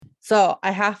So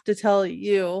I have to tell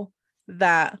you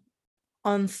that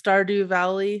on Stardew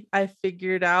Valley, I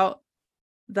figured out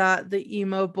that the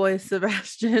emo boy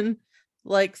Sebastian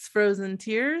likes frozen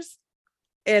tears.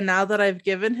 And now that I've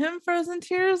given him frozen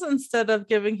tears instead of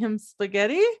giving him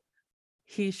spaghetti,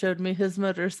 he showed me his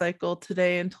motorcycle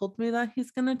today and told me that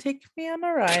he's going to take me on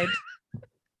a ride.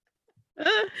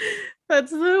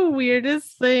 That's the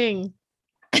weirdest thing.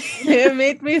 It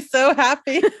made me so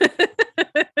happy.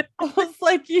 I was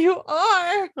like, you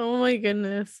are. Oh my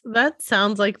goodness. That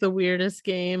sounds like the weirdest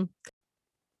game.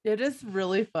 It is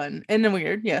really fun and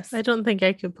weird, yes. I don't think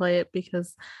I could play it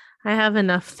because I have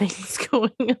enough things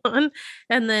going on.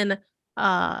 And then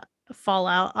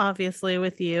Fallout, obviously,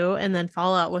 with you, and then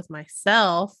Fallout with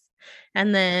myself.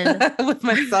 And then with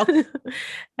myself.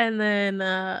 And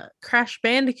then Crash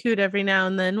Bandicoot every now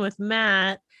and then with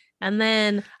Matt. And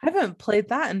then I haven't played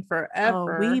that in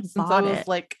forever since I was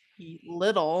like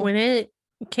little. When it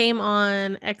came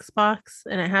on Xbox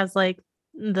and it has like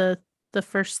the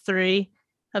first 3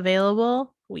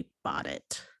 available, we bought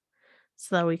it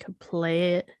so that we could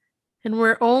play it. And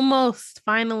we're almost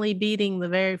finally beating the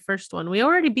very first one. We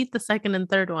already beat the second and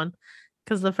third one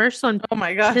because the first one, oh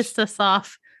my gosh, pissed us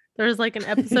off. There was like an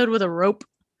episode with a rope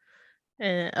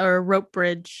or a rope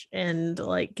bridge, and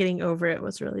like getting over it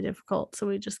was really difficult. So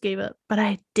we just gave up. But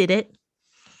I did it.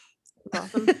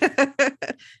 Awesome.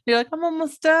 You're like, I'm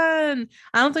almost done.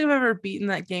 I don't think I've ever beaten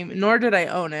that game, nor did I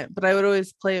own it, but I would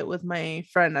always play it with my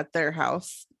friend at their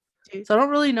house. So I don't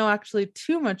really know actually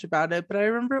too much about it, but I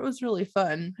remember it was really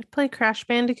fun. I'd play Crash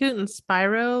Bandicoot and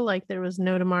Spyro like there was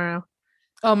no tomorrow.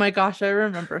 Oh my gosh, I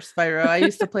remember Spyro. I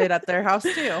used to play it at their house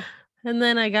too. And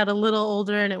then I got a little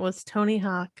older and it was Tony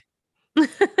Hawk.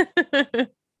 I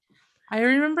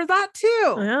remember that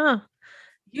too. Yeah.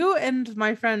 You and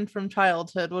my friend from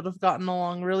childhood would have gotten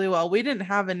along really well. We didn't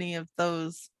have any of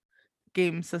those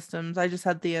game systems. I just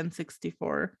had the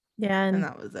N64. Yeah, and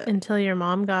that was it. Until your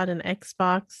mom got an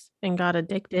Xbox and got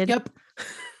addicted. Yep.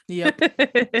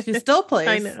 She still plays.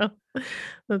 I know.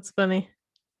 That's funny.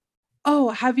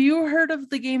 Oh, have you heard of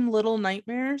the game Little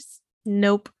Nightmares?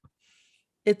 Nope.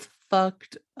 It's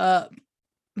fucked up,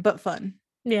 but fun.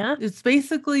 Yeah. It's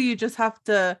basically you just have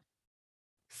to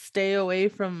stay away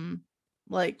from,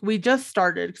 like, we just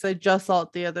started because I just saw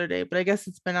it the other day, but I guess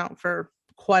it's been out for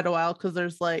quite a while because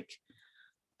there's like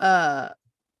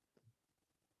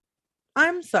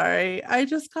I'm sorry, I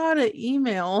just got an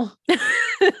email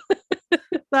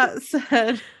that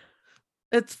said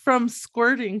it's from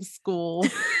squirting school.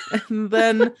 And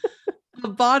then the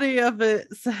body of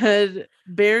it said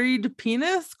buried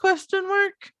penis ?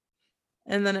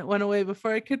 And then it went away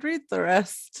before I could read the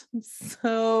rest.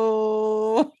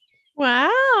 So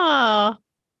wow.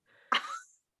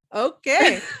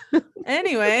 Okay.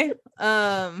 Anyway,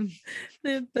 what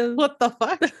the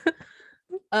fuck?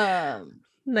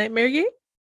 Nightmare game?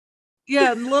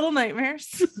 Yeah, Little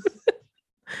Nightmares.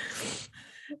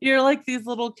 You're like these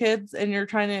little kids and you're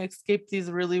trying to escape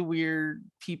these really weird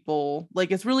people.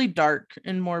 Like, it's really dark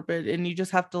and morbid, and you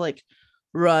just have to like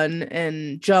run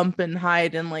and jump and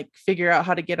hide and like figure out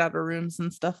how to get out of rooms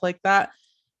and stuff like that.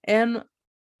 And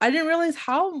I didn't realize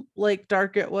how like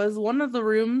dark it was. One of the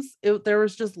rooms, there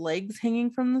was just legs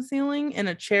hanging from the ceiling and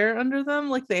a chair under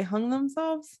them, like they hung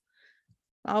themselves.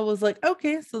 I was like,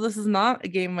 okay, so this is not a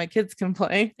game my kids can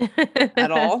play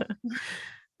at all.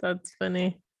 That's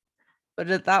funny.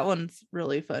 But that one's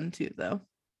really fun too, though.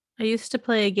 I used to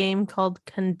play a game called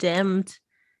Condemned,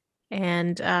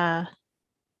 and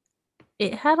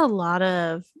it had a lot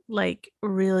of like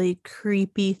really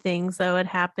creepy things that would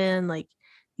happen. Like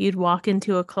you'd walk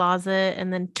into a closet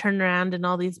and then turn around and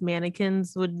all these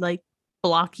mannequins would like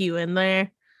block you in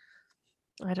there.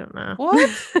 I don't know. What?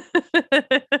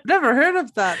 Never heard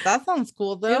of that. That sounds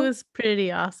cool though. It was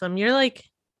pretty awesome. You're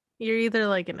either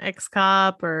like an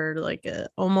ex-cop or like a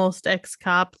almost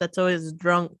ex-cop that's always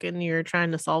drunk and you're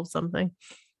trying to solve something.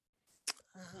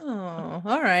 Oh,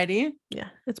 alrighty. Yeah,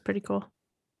 it's pretty cool.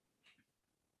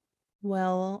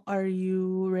 Well, are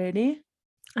you ready?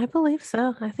 I believe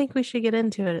so. I think we should get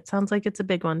into it. It sounds like it's a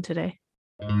big one today.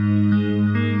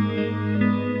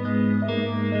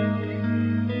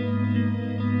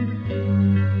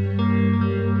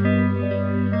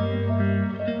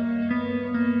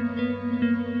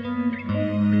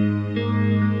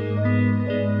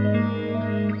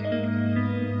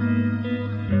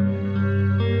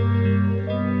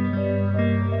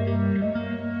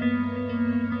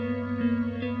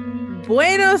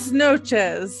 Buenos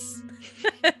noches.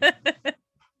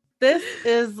 This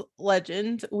is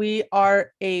Legend. We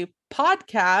are a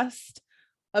podcast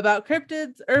about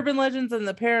cryptids, urban legends, and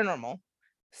the paranormal.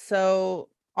 So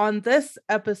on this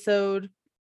episode,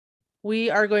 we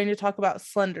are going to talk about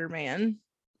Slenderman,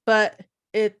 but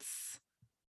it's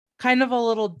kind of a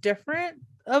little different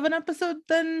of an episode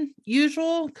than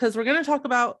usual because we're going to talk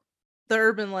about the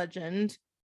urban legend.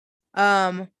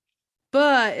 But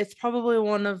it's probably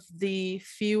one of the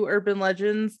few urban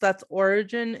legends that's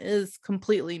origin is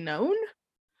completely known,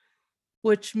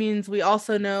 which means we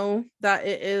also know that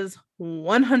it is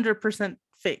 100%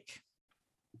 fake.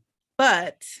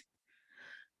 But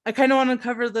I kind of want to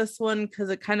cover this one because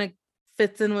it kind of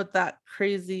fits in with that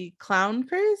crazy clown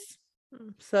craze.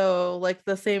 So, like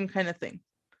the same kind of thing.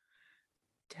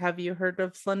 Have you heard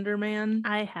of Slenderman?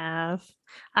 I have.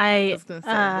 I was gonna say,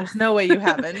 there's no way you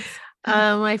haven't.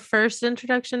 My first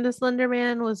introduction to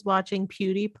Slenderman was watching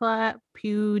PewDiePie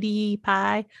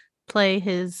play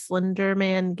his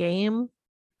Slenderman game.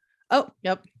 Oh,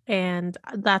 yep. And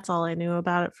that's all I knew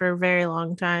about it for a very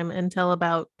long time until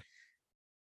about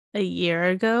a year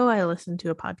ago. I listened to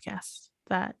a podcast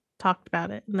that talked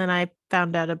about it. And then I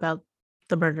found out about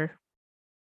the murder.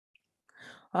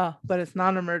 Oh, but it's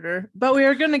not a murder. But we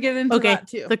are going to get into that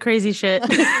too. The crazy shit.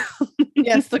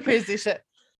 Yes, the crazy shit.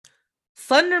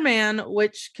 Slenderman,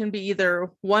 which can be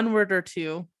either one word or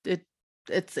two,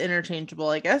 it's interchangeable,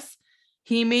 I guess.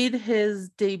 He made his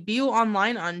debut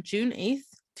online on June 8th,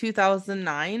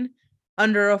 2009,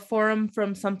 under a forum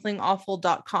from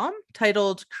somethingawful.com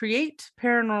titled Create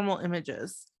Paranormal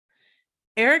Images.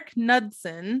 Eric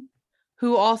Knudsen,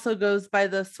 who also goes by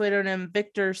the pseudonym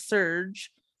Victor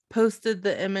Surge, posted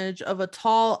the image of a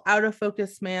tall,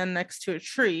 out-of-focus man next to a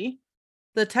tree.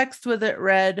 The text with it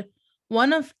read,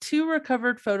 "One of two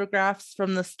recovered photographs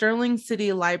from the Sterling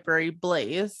City Library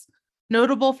blaze,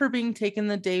 notable for being taken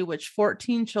the day which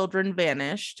 14 children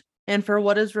vanished, and for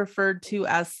what is referred to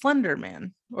as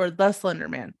Slenderman, or the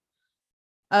Slenderman.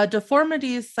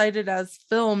 Deformities cited as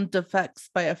film defects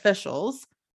by officials.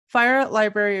 Fire at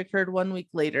library occurred 1 week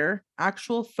later.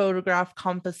 Actual photograph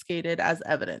confiscated as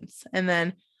evidence." And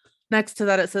then next to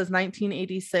that, it says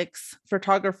 1986,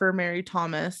 photographer Mary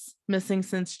Thomas, missing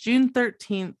since June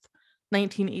 13th,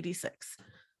 1986.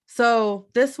 So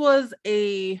this was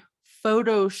a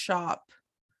Photoshop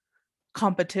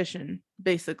competition,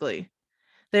 basically.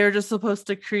 They were just supposed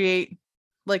to create,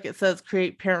 like it says,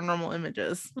 create paranormal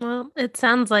images. Well, it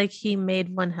sounds like he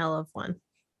made one hell of one.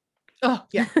 Oh,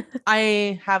 yeah.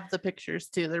 I have the pictures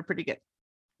too. They're pretty good.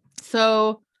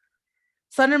 So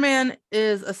Slenderman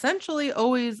is essentially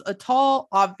always a tall,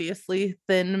 obviously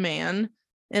thin man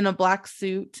in a black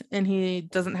suit, and he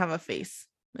doesn't have a face.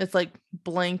 It's like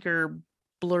blank or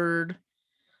blurred.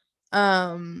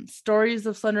 Stories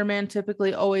of Slenderman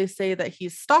typically always say that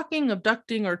he's stalking,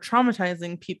 abducting, or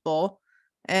traumatizing people,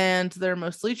 and they're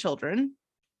mostly children.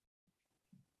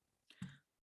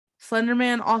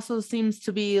 Slenderman also seems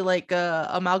to be like a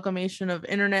amalgamation of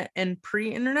internet and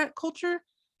pre-internet culture.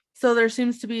 So there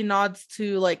seems to be nods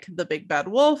to like the big bad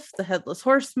wolf, the headless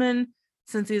horseman,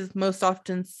 since he's most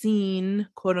often seen,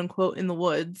 quote unquote, in the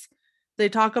woods. They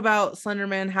talk about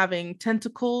Slenderman having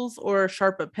tentacles or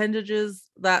sharp appendages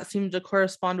that seem to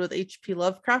correspond with H.P.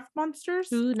 Lovecraft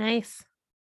monsters. Ooh, nice.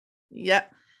 Yeah.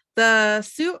 The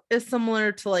suit is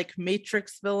similar to like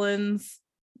Matrix villains,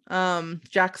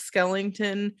 Jack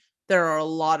Skellington. There are a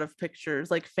lot of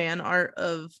pictures, like fan art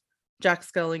of Jack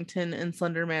Skellington and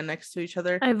Slenderman next to each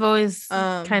other. I've always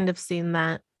kind of seen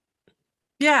that.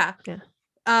 Yeah.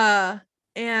 Yeah.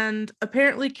 And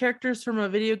apparently characters from a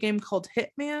video game called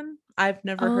Hitman. I've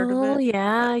never heard of it. Oh,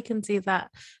 yeah, I can see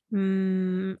that.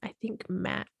 I think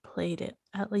Matt played it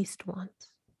at least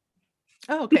once.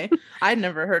 Oh, okay. I'd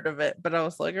never heard of it, but I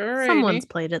was like, all right. Someone's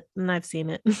played it and I've seen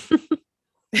it.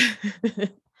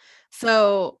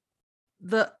 So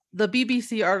the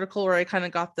BBC article where I kind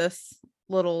of got this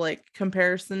little like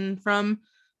comparison from,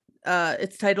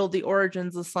 it's titled The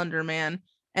Origins of Slenderman.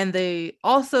 And they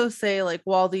also say, like,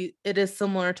 while it is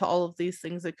similar to all of these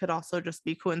things, it could also just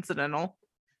be coincidental.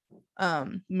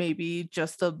 Maybe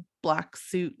just a black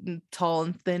suit and tall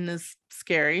and thin is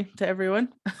scary to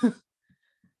everyone.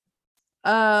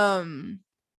 On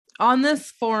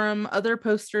this forum, other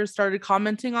posters started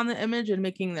commenting on the image and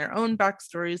making their own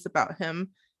backstories about him.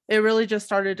 It really just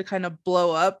started to kind of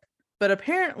blow up. But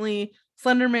apparently,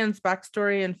 Slenderman's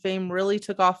backstory and fame really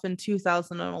took off in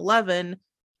 2011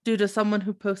 due to someone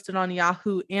who posted on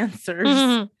Yahoo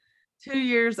Answers 2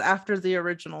 years after the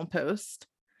original post.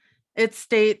 It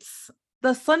states,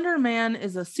 "The Slender Man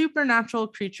is a supernatural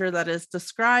creature that is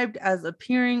described as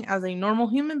appearing as a normal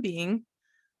human being,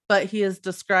 but he is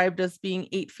described as being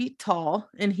 8 feet tall,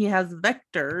 and he has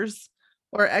vectors,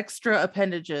 or extra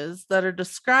appendages, that are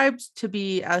described to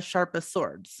be as sharp as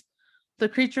swords. The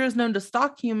creature is known to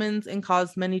stalk humans and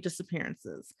cause many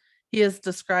disappearances. He is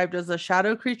described as a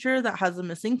shadow creature that has a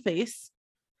missing face.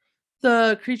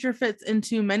 The creature fits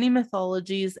into many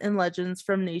mythologies and legends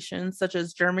from nations such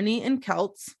as Germany and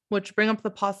Celts, which bring up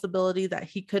the possibility that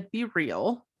he could be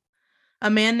real. A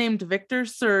man named Victor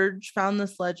Surge found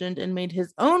this legend and made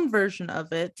his own version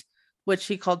of it, which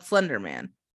he called Slenderman.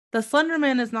 The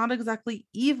Slenderman is not exactly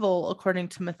evil according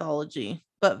to mythology,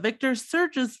 but Victor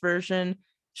Surge's version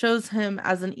shows him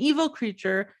as an evil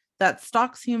creature that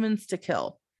stalks humans to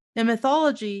kill. In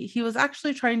mythology, he was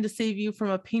actually trying to save you from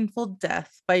a painful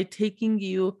death by taking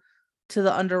you to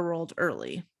the underworld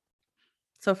early.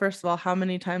 So first of all, how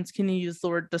many times can you use the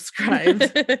word described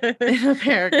in a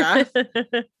paragraph?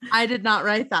 I did not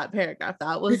write that paragraph.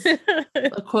 That was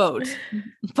a quote.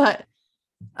 But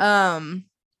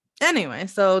anyway,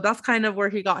 so that's kind of where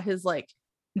he got his like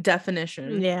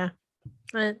definition. Yeah.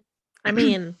 I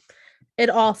mean, it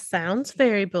all sounds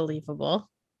very believable.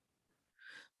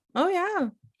 Oh yeah,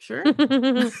 sure.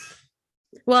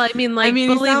 Well, I mean, like,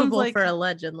 believable like for a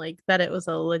legend, like that it was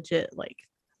a legit, like,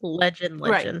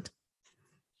 legend.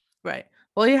 Right.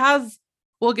 Well, he has,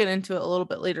 we'll get into it a little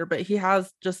bit later, but he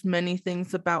has just many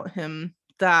things about him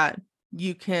that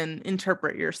you can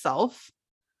interpret yourself.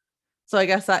 So I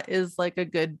guess that is like a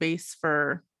good base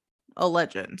for a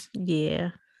legend.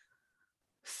 Yeah.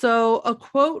 So a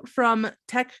quote from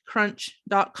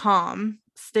techcrunch.com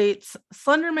states,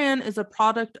 Slenderman is a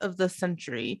product of the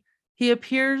century. He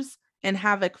appears and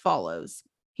havoc follows.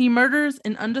 He murders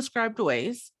in undescribed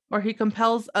ways, or he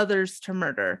compels others to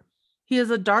murder. He is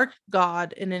a dark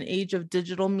god in an age of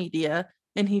digital media,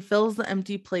 and he fills the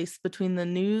empty place between the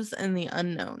news and the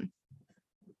unknown.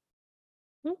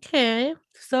 Okay.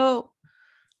 So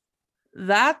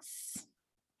that's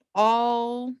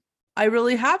all I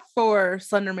really have for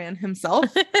Slenderman himself,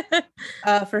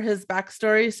 for his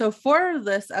backstory. So for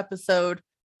this episode,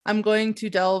 I'm going to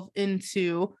delve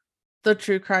into the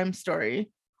true crime story.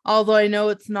 Although I know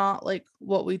it's not like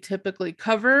what we typically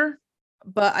cover,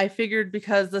 but I figured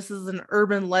because this is an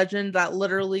urban legend that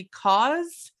literally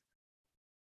caused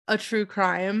a true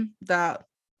crime that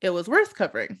it was worth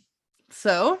covering.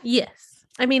 So yes.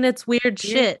 I mean, it's weird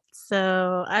shit.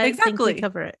 So I think we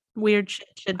cover it. Weird shit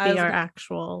should be our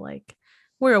actual, like,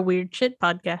 we're a weird shit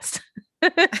podcast.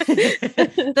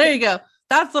 There you go.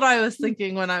 That's what I was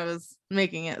thinking when I was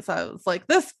making it. So I was like,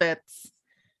 this fits.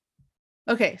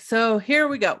 Okay, so here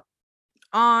we go.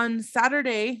 On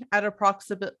Saturday at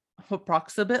approximately. Sounds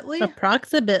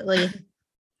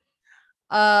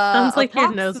like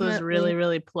your nose was really,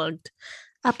 really plugged.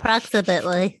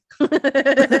 Approximately.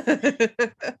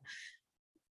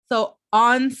 So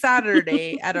on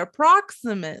Saturday at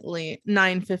approximately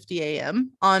 9:50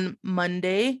 a.m. on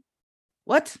Monday.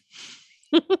 What?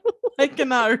 I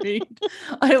cannot read.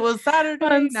 It was Saturday.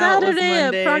 On Saturday,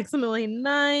 it was approximately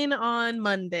 9 on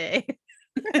Monday.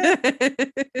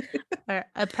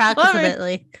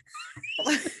 Approximately.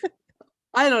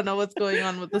 I don't know what's going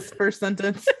on with this first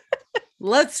sentence.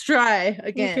 Let's try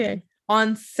again. Okay.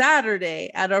 On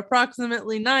Saturday at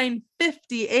approximately 9:50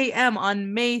 a.m.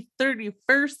 on May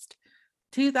 31st,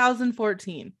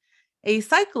 2014, a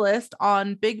cyclist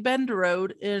on Big Bend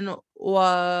Road in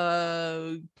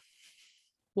Waukesha.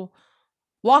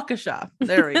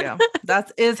 There we go.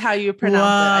 That is how you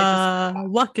pronounce it.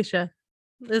 Waukesha.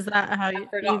 Is that how you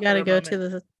got to go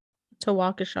to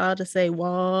Waukesha to say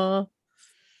wah?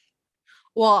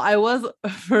 Well, I was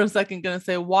for a second going to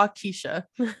say Waukesha.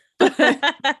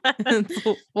 It's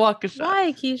Waukesha.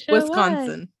 Why, Keisha?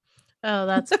 Wisconsin. Why? Oh,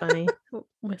 that's funny.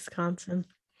 Wisconsin.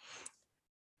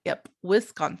 Yep,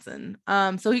 Wisconsin.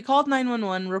 So he called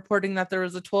 911 reporting that there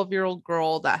was a 12-year-old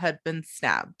girl that had been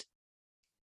stabbed.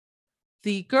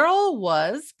 The girl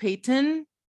was Peyton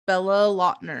Bella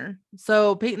Lautner.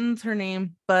 So Peyton's her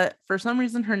name, but for some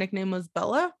reason her nickname was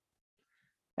Bella.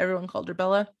 Everyone called her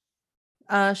Bella.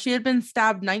 She had been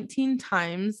stabbed 19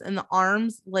 times in the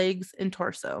arms, legs, and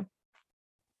torso.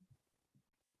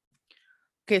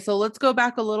 Okay, so let's go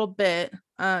back a little bit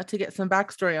to get some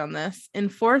backstory on this. In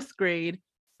 4th grade,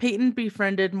 Peyton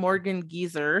befriended Morgan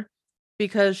Geezer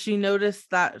because she noticed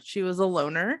that she was a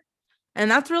loner. And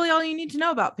that's really all you need to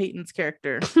know about Peyton's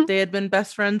character. They had been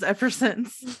best friends ever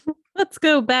since. Let's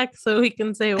go back so we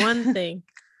can say one thing.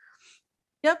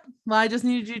 Yep. Well, I just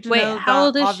needed you to know. Wait, how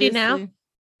old is she now?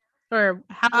 Or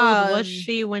how old was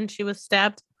she when she was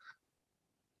stabbed?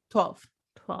 12.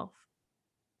 12.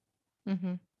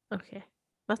 Mm-hmm. Okay.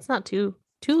 That's not too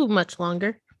much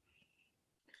longer.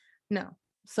 No.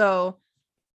 So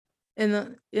in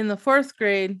the 4th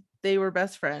grade, they were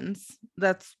best friends.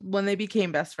 That's when they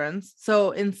became best friends.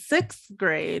 So in 6th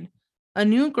grade, a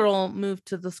new girl moved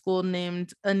to the school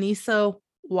named Anissa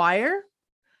Wire.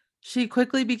 She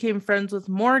quickly became friends with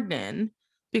Morgan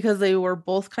because they were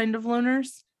both kind of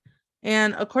loners.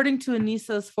 And according to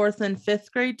Anissa's fourth and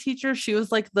fifth grade teacher, she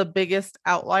was like the biggest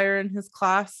outlier in his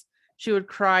class. She would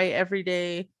cry every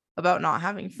day about not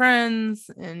having friends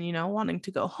and, wanting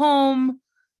to go home.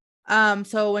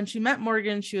 So when she met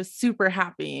Morgan, she was super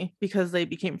happy because they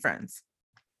became friends.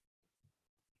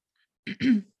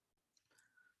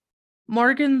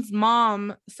 Morgan's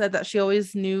mom said that she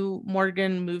always knew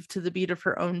Morgan moved to the beat of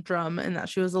her own drum and that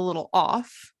she was a little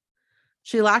off.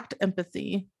 She lacked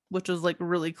empathy, which was like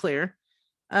really clear.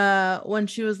 When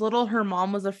she was little, her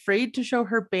mom was afraid to show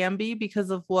her Bambi because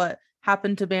of what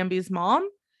happened to Bambi's mom.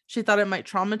 She thought it might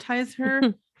traumatize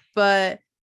her, but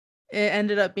it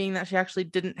ended up being that she actually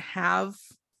didn't have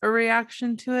a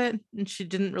reaction to it and she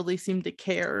didn't really seem to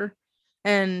care.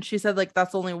 And she said like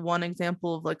that's only one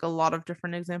example of like a lot of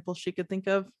different examples she could think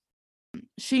of.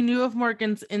 She knew of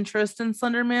Morgan's interest in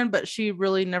Slenderman, but she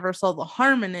really never saw the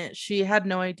harm in it. She had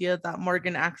no idea that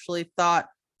Morgan actually thought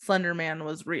Slenderman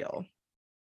was real.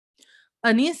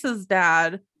 Anissa's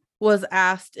dad was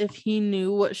asked if he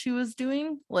knew what she was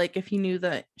doing, like if he knew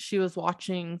that she was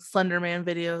watching Slenderman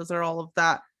videos or all of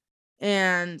that.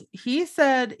 And he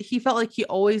said he felt like he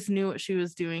always knew what she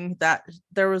was doing, that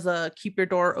there was a keep your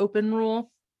door open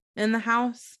rule in the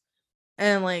house.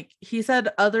 And like he said,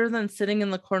 other than sitting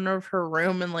in the corner of her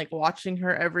room and like watching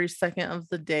her every second of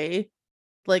the day,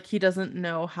 like he doesn't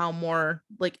know how more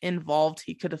like involved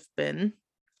he could have been.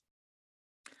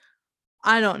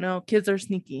 I don't know. Kids are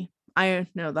sneaky. I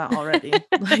know that already.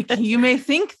 Like you may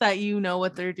think that you know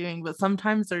what they're doing, but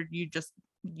sometimes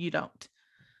you don't.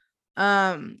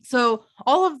 So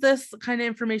all of this kind of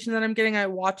information that I'm getting, I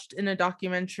watched in a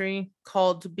documentary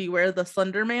called Beware the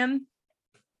Slender Man.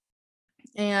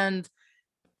 And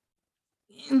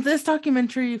this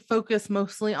documentary focused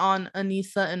mostly on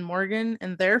Anissa and Morgan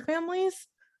and their families,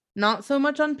 not so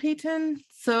much on Peyton.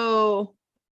 So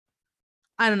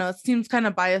I don't know. It seems kind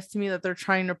of biased to me that they're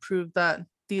trying to prove that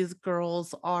these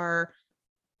girls are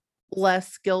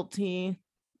less guilty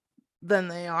than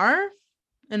they are,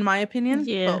 in my opinion.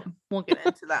 Yeah. But we'll get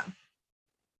into that.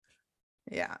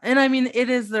 Yeah. And I mean, it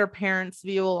is their parents'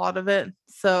 view, a lot of it.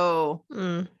 So,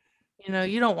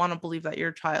 you don't want to believe that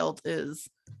your child is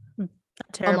a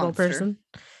terrible person.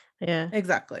 Yeah.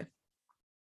 Exactly.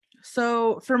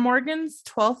 So for Morgan's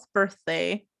 12th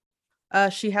birthday,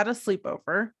 she had a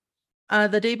sleepover.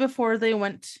 The day before, they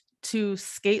went to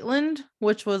Skateland,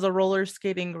 which was a roller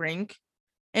skating rink.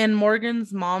 And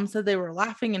Morgan's mom said they were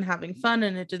laughing and having fun,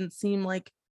 and it didn't seem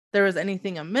like there was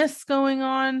anything amiss going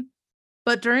on.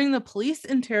 But during the police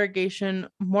interrogation,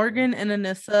 Morgan and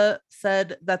Anissa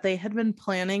said that they had been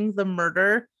planning the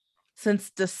murder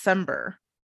since December.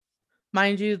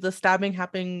 Mind you, the stabbing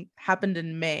happened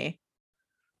in May.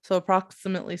 So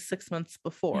approximately 6 months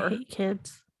before. I hate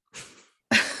kids.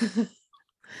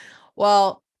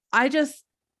 Well,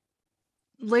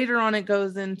 later on it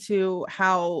goes into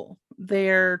how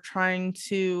they're trying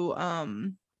to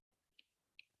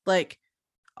like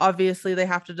obviously they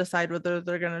have to decide whether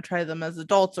they're going to try them as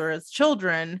adults or as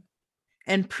children,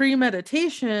 and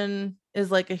premeditation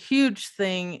is like a huge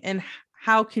thing, and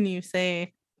how can you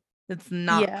say it's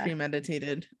not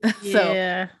premeditated?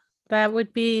 Yeah, that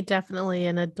would be definitely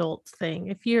an adult thing.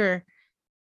 If you're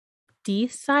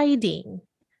deciding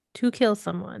to kill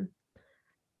someone,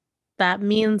 that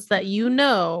means that you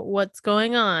know what's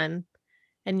going on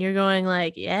and you're going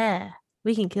like, yeah,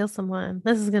 we can kill someone.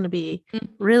 This is going to be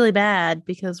really bad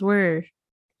because we're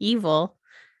evil.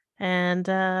 And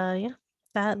yeah,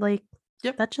 that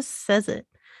that just says it.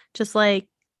 Just like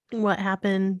what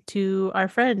happened to our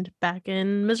friend back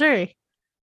in Missouri.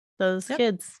 Those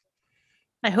kids.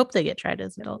 I hope they get tried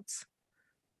as adults.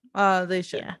 They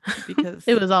should. Yeah. Because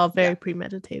it was all very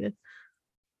premeditated.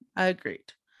 I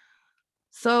agreed.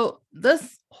 So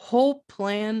this whole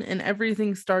plan and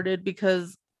everything started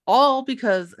because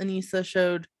Anissa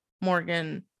showed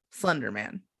Morgan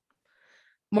Slenderman.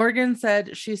 Morgan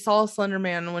said she saw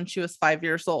Slenderman when she was 5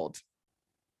 years old.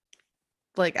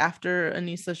 Like after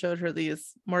Anissa showed her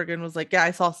these, Morgan was like, yeah,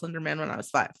 I saw Slenderman when I was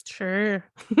 5. Sure.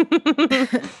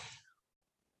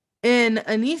 In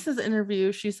Anissa's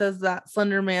interview, she says that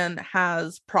Slenderman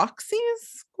has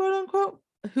proxies, quote unquote,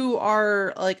 who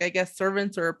are like, I guess,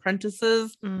 servants or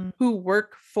apprentices who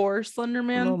work for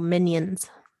Slenderman. Little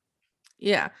minions.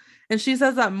 Yeah. And she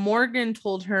says that Morgan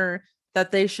told her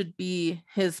that they should be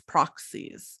his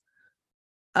proxies.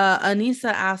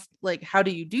 Anissa asked, like, how do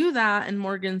you do that? And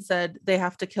Morgan said they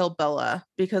have to kill Bella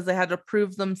because they had to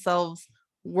prove themselves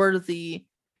worthy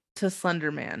to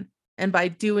Slenderman. And by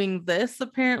doing this,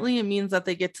 apparently, it means that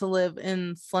they get to live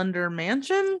in Slender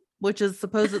Mansion. which is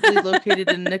supposedly located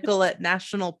in Nicollet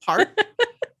National Park.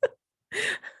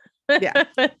 Yeah.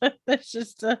 That's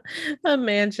just a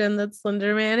mansion that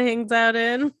Slenderman hangs out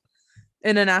in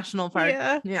a national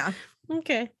park. Yeah.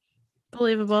 Okay.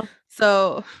 Believable.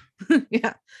 So,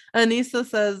 yeah. Anissa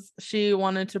says she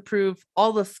wanted to prove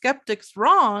all the skeptics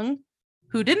wrong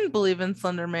who didn't believe in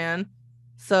Slenderman.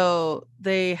 So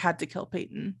they had to kill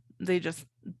Peyton. They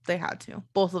had to.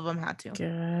 Both of them had to.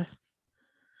 Yeah.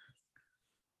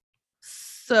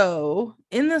 So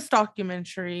in this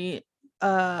documentary,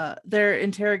 their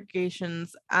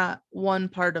interrogations at one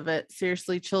part of it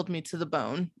seriously chilled me to the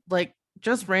bone. Like,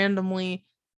 just randomly,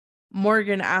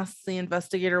 Morgan asks the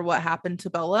investigator what happened to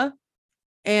Bella,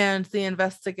 and the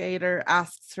investigator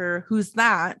asks her, "Who's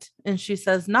that?" And she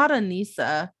says, "Not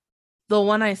Anissa, the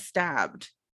one I stabbed."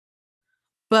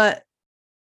 But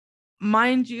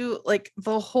mind you, like,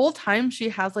 the whole time she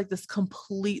has like this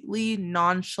completely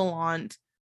nonchalant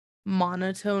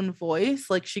monotone voice,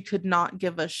 like she could not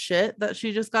give a shit that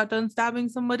she just got done stabbing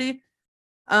somebody.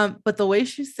 But the way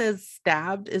she says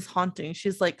stabbed is haunting.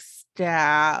 She's like,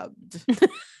 stabbed.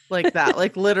 Like that,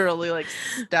 like literally, like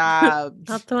stabbed.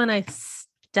 Not the one I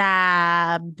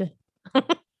stabbed.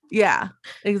 Yeah,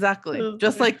 exactly.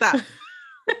 Just like that.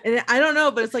 And I don't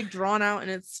know, but it's like drawn out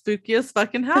and it's spooky as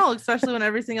fucking hell, especially when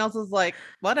everything else is like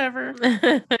whatever.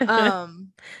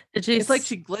 It's like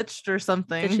she glitched or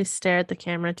something. Did she stare at the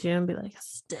camera too and be like,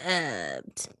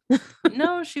 stabbed?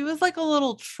 No, she was like a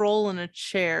little troll in a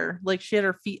chair. Like she had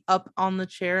her feet up on the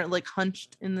chair, like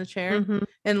hunched in the chair,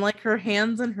 and like her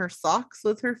hands in her socks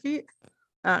with her feet.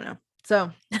 I don't know.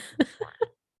 So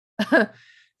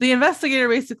the investigator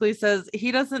basically says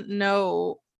he doesn't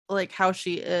know like how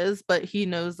she is, but he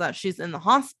knows that she's in the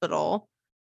hospital.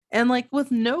 And like with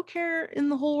no care in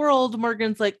the whole world,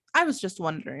 Morgan's like, I was just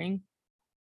wondering.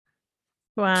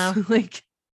 Wow. Like,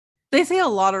 they say a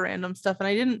lot of random stuff, and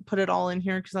I didn't put it all in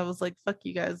here because I was like, fuck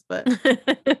you guys. But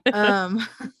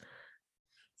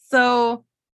so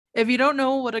if you don't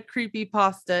know what a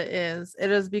creepypasta is, it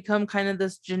has become kind of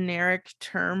this generic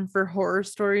term for horror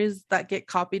stories that get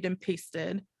copied and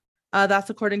pasted. That's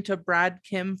according to Brad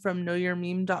Kim from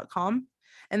knowyourmeme.com.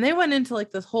 And they went into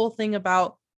like this whole thing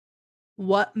about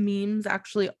what memes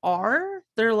actually are.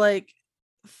 They're like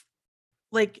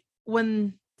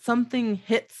when something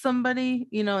hits somebody,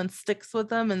 you know, and sticks with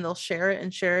them, and they'll share it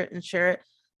and share it and share it.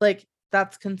 Like,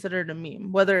 that's considered a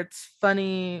meme, whether it's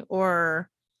funny or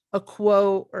a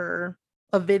quote or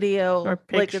a video or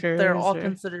pictures. Like, they're all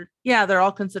considered. Yeah, they're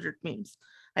all considered memes,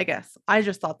 I guess. I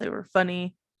just thought they were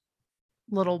funny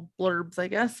little blurbs, I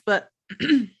guess, but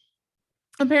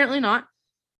apparently not.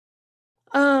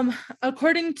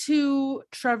 According to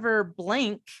Trevor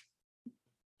Blank,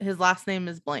 his last name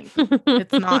is Blank.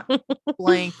 It's not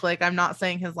Blank. Like, I'm not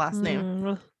saying his last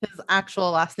name. His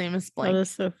actual last name is Blank. Oh,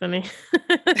 that's so funny.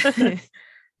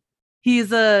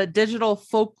 He's a digital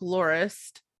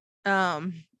folklorist.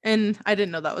 And I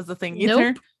didn't know that was a thing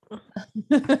either.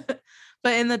 Nope.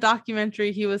 But in the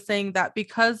documentary, he was saying that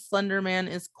because Slenderman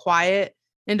is quiet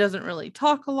and doesn't really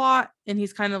talk a lot, and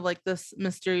he's kind of like this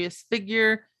mysterious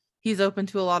figure, he's open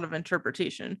to a lot of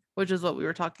interpretation, which is what we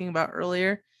were talking about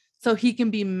earlier. So he can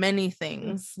be many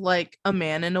things, like a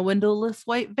man in a windowless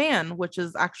white van, which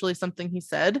is actually something he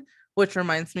said, which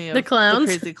reminds me of the clowns.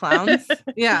 The crazy clowns.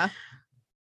 Yeah.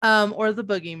 Or the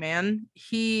boogeyman.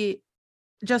 He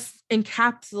just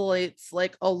encapsulates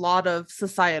like a lot of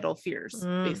societal fears,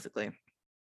 basically.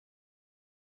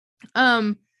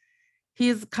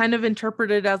 He's kind of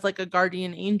interpreted as like a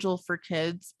guardian angel for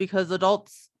kids, because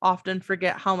adults often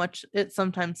forget how much it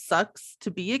sometimes sucks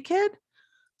to be a kid.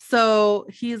 So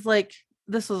he's like,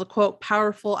 this was a quote,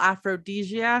 powerful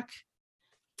aphrodisiac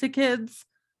to kids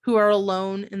who are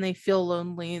alone and they feel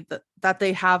lonely, that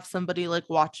they have somebody like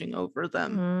watching over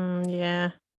them.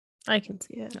 Yeah, I can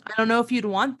see it. I don't know if you'd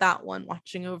want that one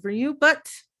watching over you, but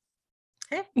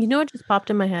you know what just popped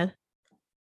in my head?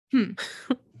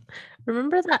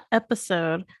 Remember that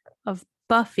episode of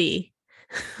Buffy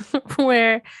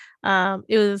where I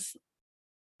think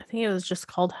it was just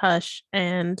called Hush,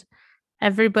 and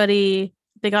everybody,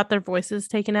 they got their voices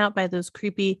taken out by those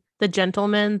creepy, the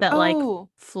gentlemen that like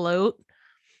float.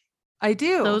 I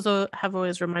do. Those have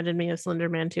always reminded me of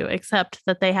Slenderman too, except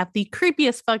that they have the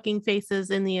creepiest fucking faces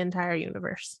in the entire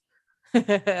universe.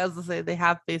 As I say, they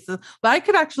have faces, but I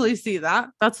could actually see that.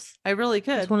 I really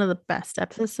could. It's one of the best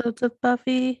episodes of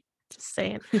Buffy. Just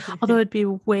saying. Although it'd be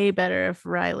way better if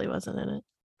Riley wasn't in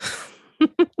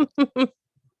it.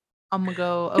 I'm gonna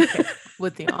go okay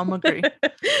with you. I'm agree.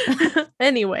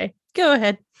 Anyway, go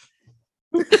ahead.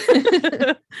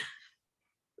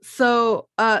 So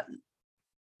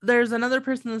there's another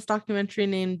person in this documentary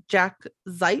named Jack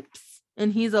Zipes,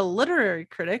 and he's a literary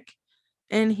critic,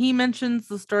 and he mentions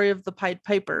the story of the Pied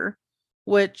Piper,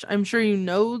 which I'm sure you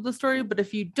know the story, but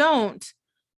if you don't,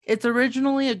 it's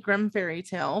originally a Grimm fairy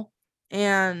tale,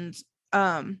 and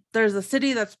there's a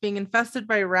city that's being infested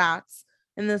by rats,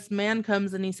 and this man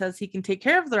comes and he says he can take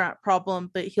care of the rat problem,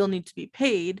 but he'll need to be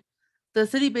paid. The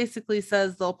city basically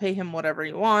says they'll pay him whatever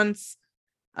he wants,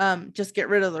 just get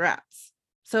rid of the rats.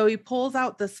 So he pulls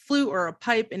out this flute or a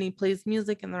pipe and he plays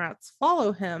music, and the rats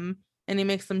follow him, and he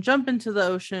makes them jump into the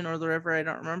ocean or the river, I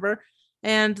don't remember,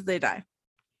 and they die.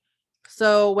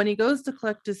 So when he goes to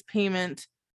collect his payment,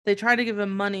 they try to give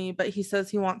him money, but he says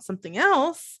he wants something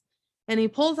else. And he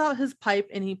pulls out his pipe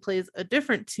and he plays a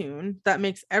different tune that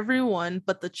makes everyone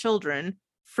but the children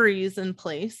freeze in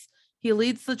place. He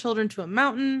leads the children to a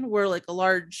mountain where like a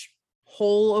large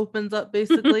hole opens up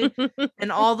basically,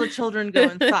 and all the children go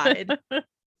inside.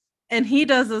 And he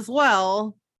does as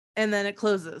well, and then it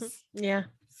closes. Yeah.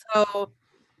 So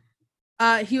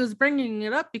he was bringing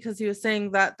it up because he was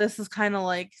saying that this is kind of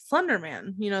like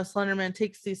Slenderman. You know, Slenderman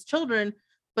takes these children,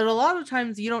 but a lot of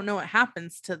times you don't know what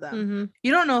happens to them. Mm-hmm.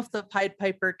 You don't know if the Pied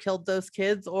Piper killed those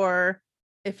kids or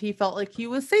if he felt like he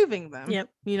was saving them. Yep.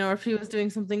 You know, if he was doing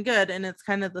something good. And it's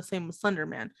kind of the same with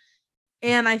Slenderman.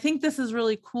 And I think this is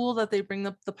really cool that they bring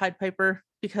up the Pied Piper,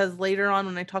 because later on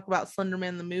when I talk about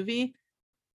Slenderman the movie,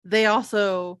 they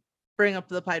also bring up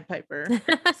the Pied Piper.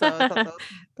 So I thought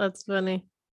that's funny.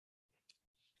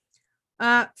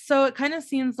 So it kind of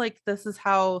seems like this is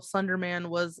how Slenderman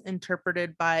was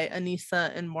interpreted by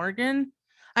Anissa and Morgan.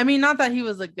 I mean, not that he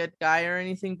was a good guy or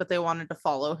anything, but they wanted to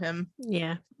follow him.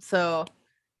 Yeah. So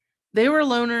they were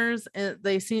loners, and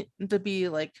they seem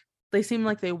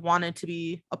like they wanted to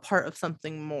be a part of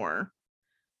something more.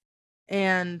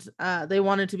 And they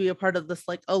wanted to be a part of this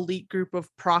like elite group of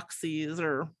proxies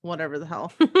or whatever the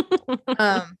hell.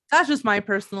 That's just my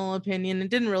personal opinion. It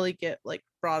didn't really get like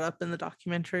brought up in the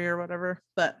documentary or whatever,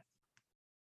 but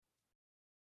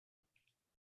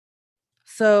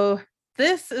so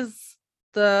this is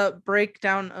the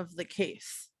breakdown of the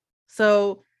case.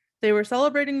 So they were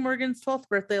celebrating Morgan's 12th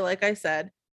birthday, like I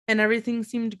said, and everything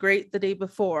seemed great the day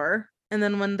before. And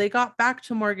then when they got back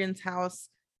to Morgan's house,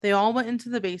 they all went into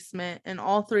the basement, and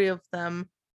all three of them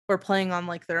were playing on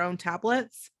like their own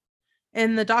tablets.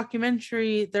 In the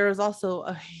documentary, there was also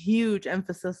a huge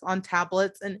emphasis on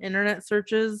tablets and internet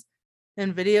searches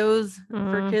and videos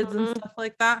for kids and stuff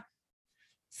like that.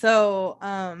 So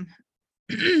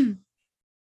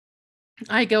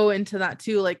I go into that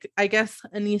too. Like, I guess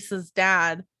Anissa's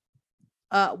dad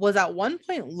was at one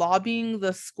point lobbying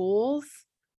the schools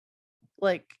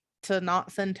like to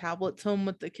not send tablets home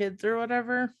with the kids or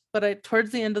whatever. But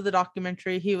towards the end of the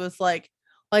documentary, he was like,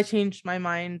 I changed my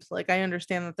mind. Like, I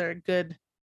understand that they're a good,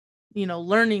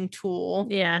 learning tool.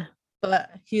 Yeah.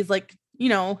 But he's like,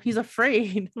 he's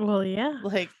afraid. Well, yeah.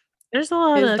 Like, there's a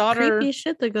lot of creepy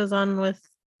shit that goes on with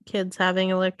kids having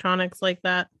electronics like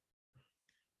that.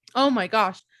 Oh my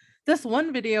gosh. This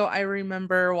one video I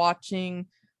remember watching.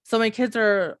 So my kids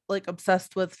are like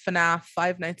obsessed with FNAF,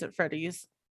 Five Nights at Freddy's.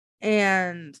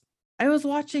 And I was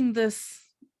watching this,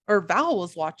 or Val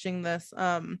was watching this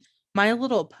My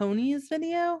Little Ponies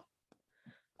video,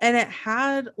 and it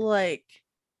had like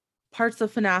parts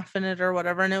of FNAF in it or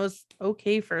whatever, and it was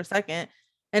okay for a second,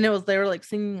 and they were like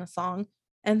singing a song,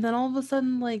 and then all of a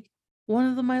sudden like one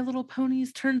of the My Little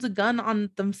Ponies turns a gun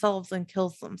on themselves and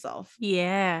kills themselves.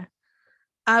 Yeah.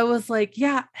 I was like,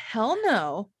 yeah, hell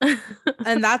no.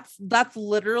 And that's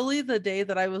literally the day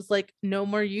that I was like, no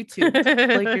more YouTube.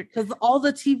 Like, because all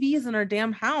the TVs in our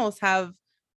damn house have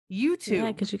YouTube. Yeah,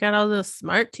 because you got all those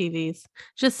smart TVs.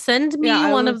 Just send me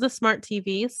one of the smart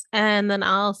TVs, and then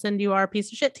I'll send you our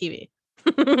piece of shit TV.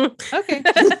 Okay.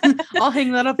 I'll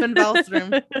hang that up in Val's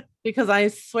room, because I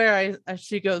swear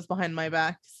she goes behind my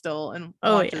back still and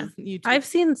watches YouTube. I've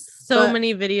seen so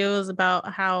many videos about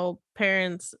how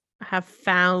parents have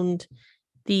found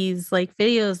these like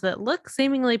videos that look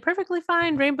seemingly perfectly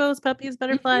fine, rainbows, puppies,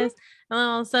 butterflies, and then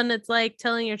all of a sudden it's like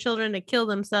telling your children to kill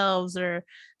themselves or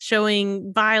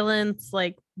showing violence,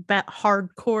 like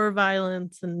hardcore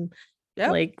violence and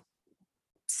like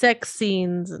sex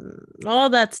scenes and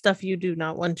all that stuff you do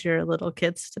not want your little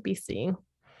kids to be seeing.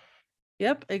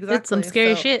 Yep, exactly. It's some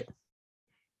scary shit.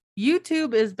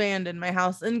 YouTube is banned in my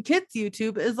house, and kids'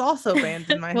 YouTube is also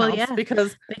banned in my house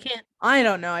because they can't. I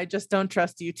don't know. I just don't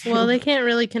trust YouTube. Well, they can't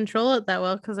really control it that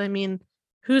well, because I mean,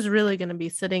 who's really going to be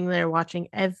sitting there watching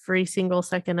every single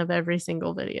second of every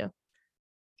single video?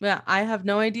 Yeah, I have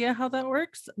no idea how that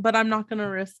works, but I'm not going to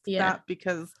risk that,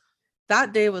 because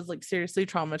that day was like seriously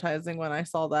traumatizing when I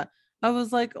saw that. I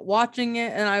was like watching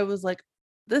it and I was like,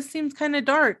 this seems kind of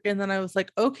dark. And then I was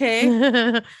like,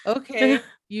 okay,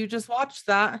 you just watched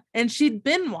that. And she'd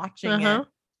been watching it.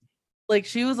 Like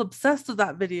she was obsessed with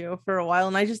that video for a while.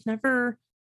 And I just never,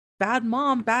 bad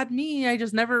mom, bad me. I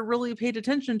just never really paid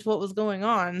attention to what was going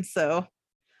on. So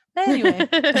anyway,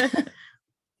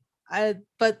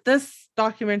 but this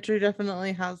documentary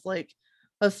definitely has like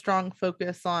a strong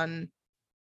focus on,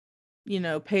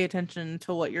 pay attention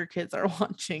to what your kids are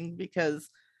watching, because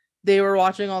they were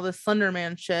watching all this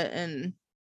Slenderman shit. And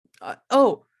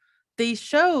they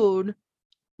showed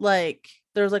like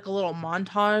there's like a little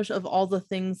montage of all the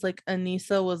things like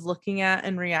Anissa was looking at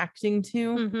and reacting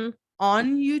to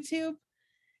on YouTube.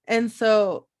 And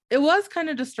so it was kind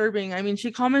of disturbing. I mean,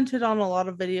 she commented on a lot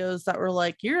of videos that were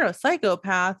like, you're a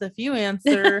psychopath if you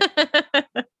answer,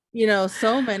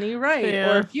 so many right.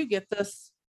 Yeah. Or if you get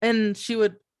this. And she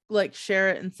would like share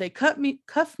it and say, cuff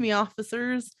me,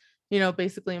 officers,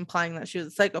 basically implying that she was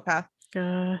a psychopath.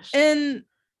 Gosh. And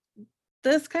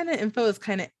this kind of info is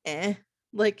kind of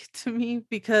like to me,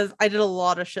 because I did a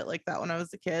lot of shit like that when I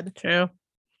was a kid. True.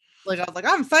 Like I was like,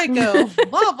 I'm psycho,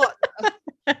 blah blah.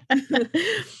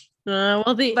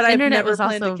 Well, the but internet I've never was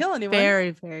planned also to kill anyone.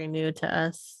 very, very new to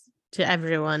us, to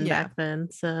everyone back then.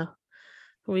 So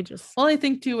we just. Well, I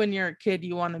think too, when you're a kid,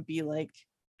 you want to be like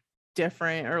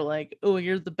different, or like, oh,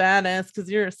 you're the badass because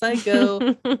you're a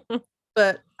psycho.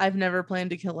 But I've never planned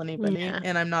to kill anybody,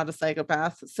 and I'm not a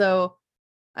psychopath. So,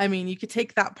 I mean, you could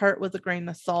take that part with a grain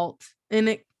of salt, and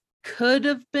it could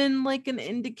have been like an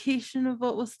indication of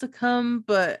what was to come.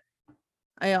 But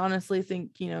I honestly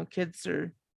think, kids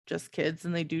are just kids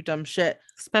and they do dumb shit.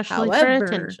 Especially for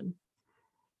attention.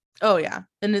 Oh, yeah.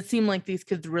 And it seemed like these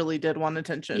kids really did want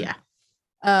attention. Yeah.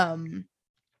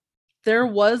 There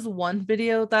was one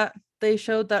video that they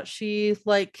showed that she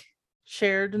like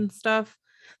shared and stuff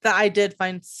that I did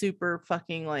find super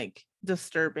fucking like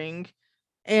disturbing.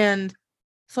 And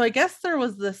so I guess there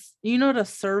was this, you know what a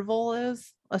serval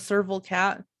is? A serval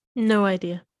cat? No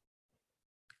idea.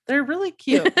 They're really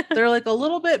cute. They're like a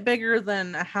little bit bigger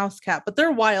than a house cat, but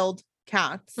they're wild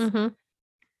cats.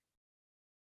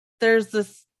 There's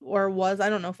this, or was, I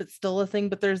don't know if it's still a thing,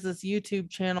 but there's this YouTube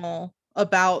channel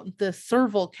about this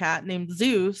serval cat named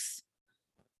Zeus.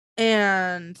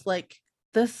 And like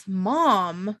this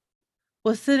mom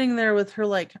was sitting there with her,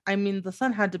 like, I mean, the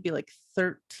son had to be like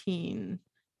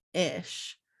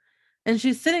 13-ish. And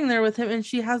she's sitting there with him, and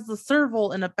she has the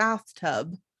serval in a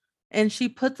bathtub, and she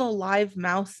puts a live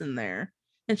mouse in there.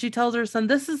 And she tells her son,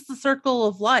 this is the circle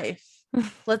of life.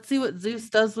 Let's see what Zeus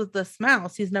does with this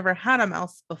mouse. He's never had a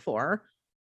mouse before.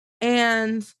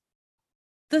 And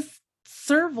this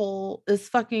serval is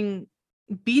fucking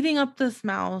beating up this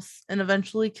mouse and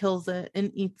eventually kills it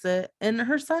and eats it. And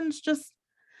her son's just,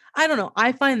 I don't know.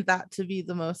 I find that to be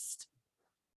the most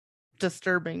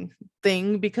disturbing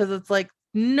thing, because it's like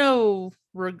no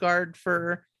regard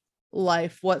for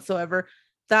life whatsoever.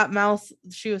 That mouse,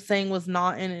 she was saying, was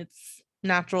not in its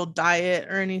natural diet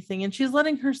or anything. And she's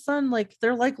letting her son, like,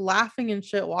 they're like laughing and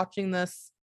shit watching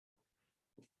this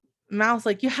mouse.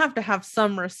 Like, you have to have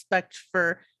some respect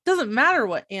for, doesn't matter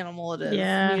what animal it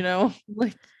is,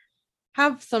 like,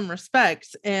 have some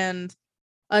respect. And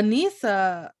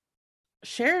Anissa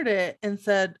shared it and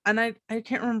said, and I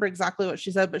can't remember exactly what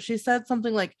she said, but she said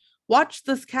something like, watch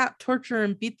this cat torture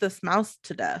and beat this mouse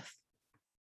to death.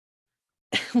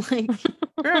 Like,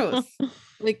 gross.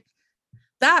 Like,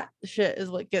 that shit is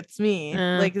what gets me.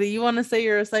 Like, you want to say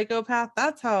you're a psychopath?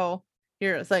 That's how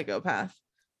you're a psychopath.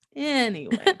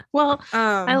 Anyway. Well,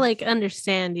 I like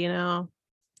understand,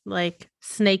 like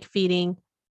snake feeding,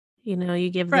 you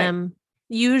give them,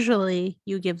 usually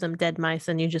you give them dead mice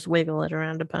and you just wiggle it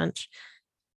around a bunch.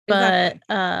 But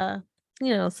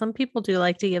some people do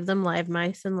like to give them live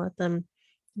mice and let them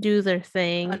do their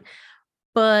thing.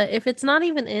 But if it's not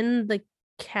even in the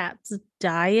cat's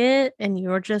diet and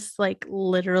you're just like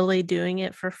literally doing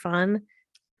it for fun,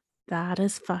 that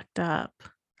is fucked up.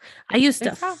 I used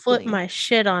to flip my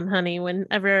shit on Honey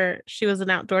whenever she was an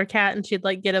outdoor cat and she'd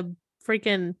like get a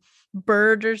freaking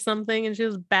bird or something and she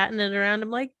was batting it around.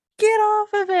 I'm like, get off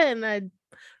of it. And I'd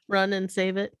run and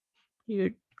save it.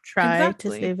 You'd try to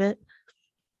save it.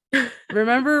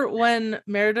 Remember when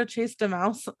Merida chased a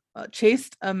mouse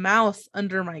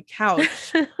under my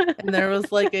couch and there was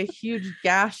like a huge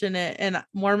gash in it, and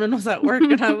Mormon was at work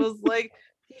and I was like,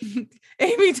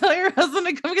 Amy, tell your husband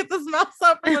to come get this mouse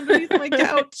out from underneath my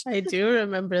couch. I do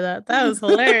remember that. That was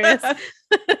hilarious.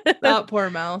 That poor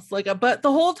mouse. Like, but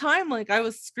the whole time, like, I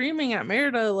was screaming at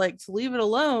Merida, like, to leave it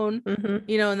alone, and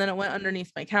then it went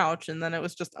underneath my couch, and then it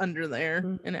was just under there,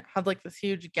 and it had like this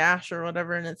huge gash or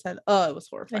whatever in its head. Oh, it was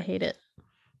horrifying. I hate it.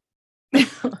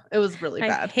 It was really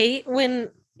bad. I hate when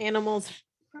animals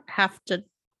have to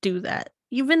do that.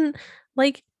 Even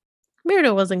like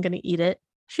Myrna wasn't going to eat it.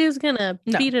 She was going to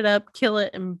No, beat it up, kill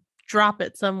it, and drop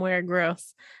it somewhere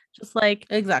gross. Just like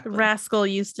exactly. Rascal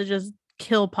used to just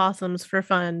kill possums for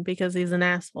fun because he's an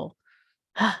asshole.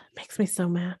 Makes me so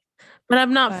mad. But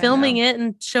I'm not I filming know. it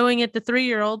and showing it to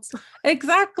 3-year-olds.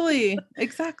 Exactly.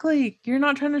 Exactly. You're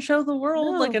not trying to show the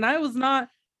world. Like, No. and I was not,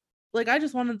 like, I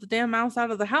just wanted the damn mouse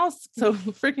out of the house so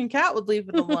the freaking cat would leave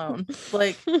it alone.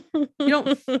 Like, you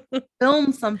don't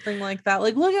film something like that.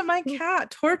 Like, look at my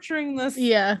cat torturing this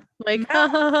Yeah. Like, ha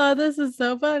mouse. ha ha, this is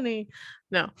so funny.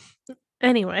 No.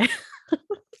 Anyway.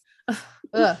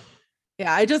 Ugh.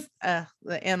 Yeah, I just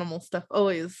the animal stuff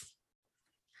always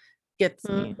gets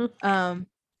me. Mhm.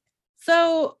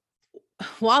 So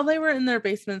while they were in their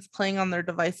basements playing on their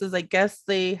devices, I guess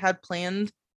they had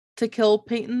planned to kill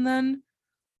Peyton then.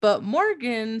 But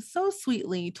Morgan so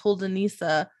sweetly told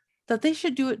Anissa that they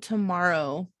should do it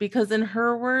tomorrow because, in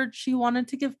her words, she wanted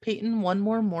to give Peyton one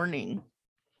more morning.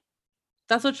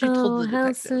 That's what she told Oh, the how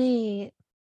detective. sweet.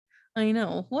 I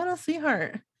know. What a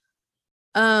sweetheart.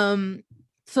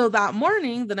 So that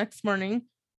morning, the next morning,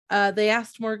 they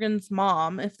asked Morgan's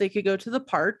mom if they could go to the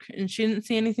park, and she didn't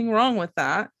see anything wrong with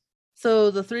that.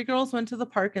 So the three girls went to the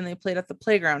park and they played at the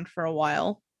playground for a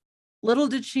while. Little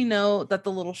did she know that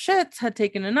the little shits had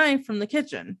taken a knife from the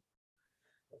kitchen.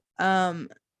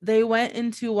 They went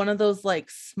into one of those like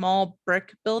small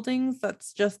brick buildings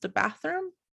that's just a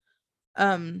bathroom.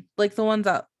 Like the ones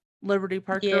at Liberty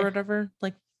Park or Yeah. whatever.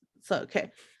 Like, so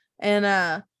okay.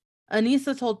 And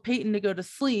Anissa told Peyton to go to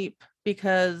sleep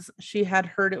because she had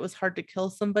heard it was hard to kill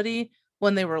somebody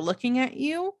when they were looking at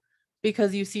you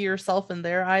because you see yourself in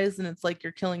their eyes and it's like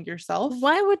you're killing yourself.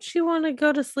 Why would she want to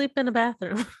go to sleep in a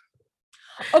bathroom?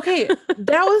 Okay,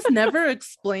 that was never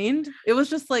explained. It was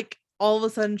just like all of a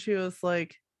sudden she was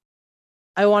like,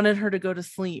 I wanted her to go to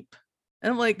sleep.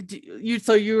 And I'm like,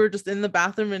 so you were just in the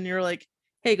bathroom and you're like,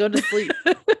 hey, go to sleep.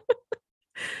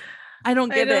 I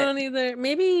don't I get it. don't either.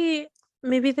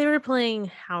 Maybe they were playing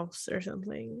house or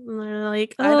something. And they're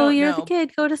like, I "Oh, don't you're the know.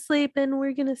 kid. Go to sleep, and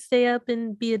we're gonna stay up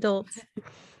and be adults."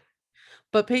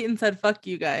 But Peyton said, fuck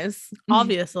you guys.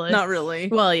 Obviously. Not really.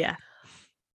 Well, yeah.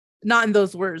 Not in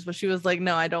those words, but she was like,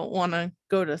 no, I don't want to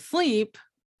go to sleep.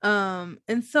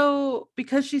 And so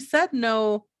because she said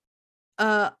no,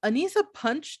 Anissa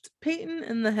punched Peyton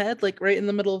in the head, like right in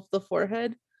the middle of the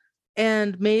forehead,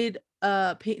 and made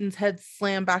Peyton's head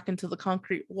slam back into the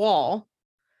concrete wall.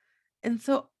 And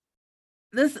so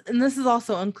this is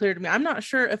also unclear to me. I'm not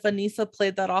sure if Anissa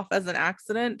played that off as an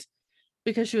accident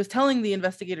because she was telling the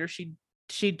investigator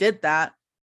she did that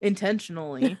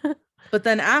intentionally. But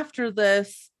then after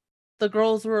this, the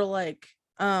girls were like,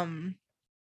 no,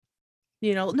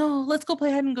 let's go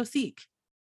play hide and go seek.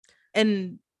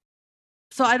 And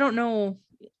so I don't know.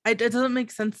 It doesn't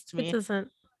make sense to It me. doesn't.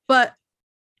 But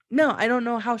no, I don't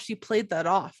know how she played that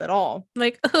off at all.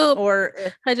 Like, oh, Or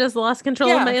if, I just lost control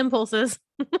of my yeah, impulses.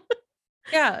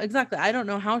 yeah, exactly. I don't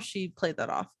know how she played that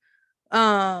off.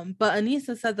 But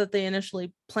Anissa said that they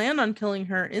initially planned on killing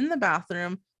her in the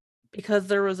bathroom because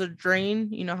there was a drain.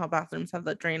 You know how bathrooms have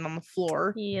that drain on the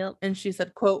floor. Yep. And she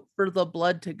said, quote, for the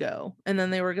blood to go. And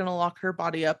then they were going to lock her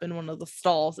body up in one of the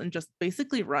stalls and just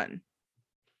basically run.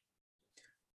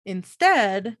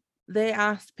 Instead, they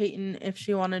asked Peyton if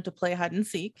she wanted to play hide and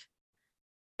seek.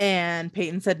 And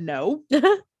Peyton said no.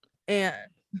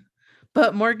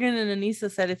 But Morgan and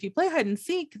Anissa said, if you play hide and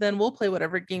seek, then we'll play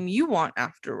whatever game you want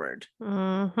afterward.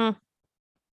 Mm-hmm.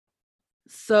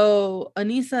 So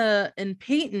Anissa and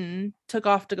Peyton took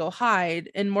off to go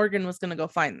hide, and Morgan was going to go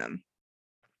find them.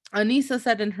 Anissa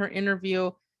said in her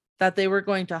interview that they were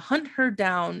going to hunt her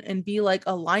down and be like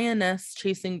a lioness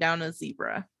chasing down a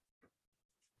zebra.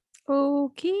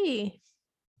 Okay.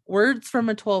 Words from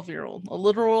a 12-year-old, a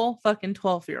literal fucking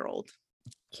 12-year-old.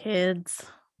 Kids.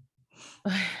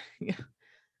 Yeah.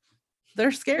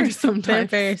 They're scary sometimes.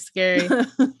 They're very scary.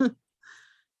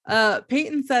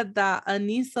 Peyton said that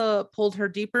Anissa pulled her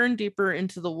deeper and deeper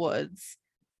into the woods.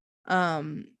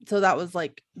 So that was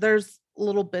like, there's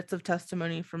little bits of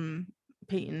testimony from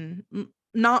Peyton.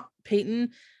 Not Peyton.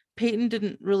 Peyton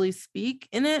didn't really speak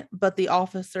in it, but the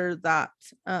officer that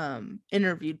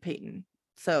interviewed Peyton.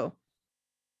 So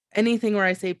anything where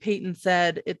I say Peyton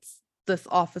said, it's this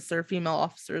officer, female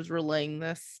officer, is relaying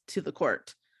this to the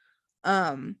court.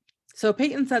 So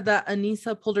Peyton said that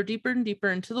Anissa pulled her deeper and deeper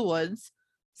into the woods.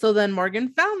 So then Morgan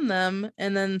found them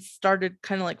and then started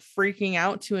kind of like freaking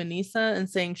out to Anissa and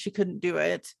saying she couldn't do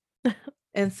it.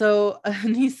 And so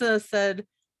Anissa said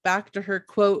back to her,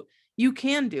 quote, you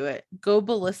can do it. Go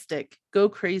ballistic. Go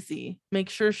crazy. Make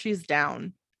sure she's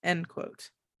down. End quote.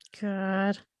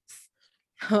 God.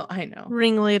 Oh, I know.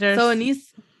 Ringleaders. So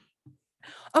Anissa,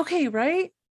 okay,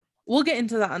 right? We'll get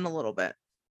into that in a little bit.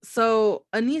 So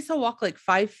Anissa walked like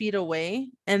 5 feet away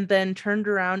and then turned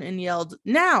around and yelled,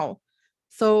 "Now!"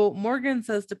 So Morgan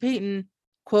says to Peyton,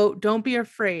 quote, "Don't be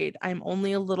afraid. I'm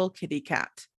only a little kitty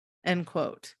cat," end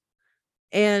quote.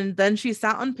 And then she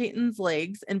sat on Peyton's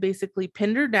legs and basically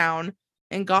pinned her down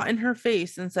and got in her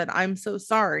face and said, "I'm so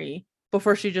sorry,"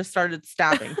 before she just started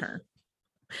stabbing her.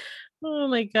 Oh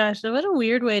my gosh. What a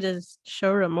weird way to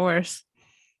show remorse.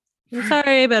 I'm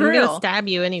sorry, but For I'm going to real. stab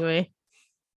you anyway.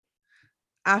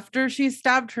 After she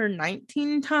stabbed her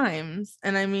 19 times,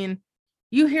 and I mean,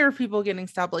 you hear people getting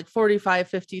stabbed like 45,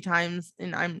 50 times,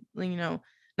 and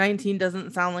 19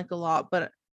 doesn't sound like a lot,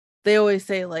 but they always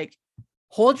say, like,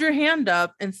 hold your hand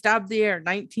up and stab the air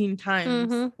 19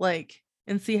 times, Mm-hmm. like,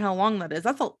 and see how long that is.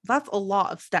 That's a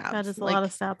lot of stabs. That is a like, lot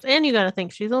of stabs. And you got to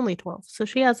think she's only 12. So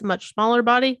she has a much smaller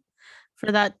body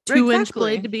for that 2-inch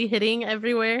blade to exactly. be hitting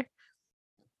everywhere.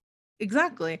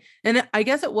 Exactly. And I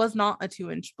guess it was not a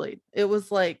 2-inch blade. It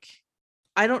was like,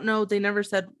 I don't know. They never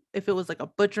said if it was like a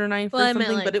butcher knife Well, or I meant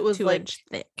something, like but it was 2-inch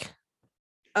thick.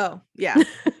 oh, yeah.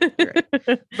 You're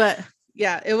right. But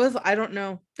yeah, it was, I don't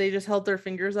know. They just held their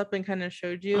fingers up and kind of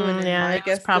showed you. And in Yeah, my it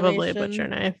was probably a butcher guesstimation,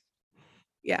 knife.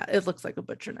 yeah, it looks like a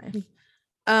butcher knife.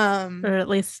 Or at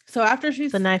least So after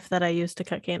she's the knife that I used to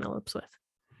cut cantaloupes with.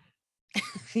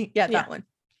 yeah, that one.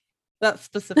 That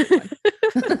specific one.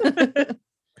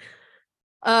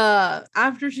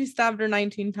 After she stabbed her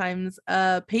 19 times,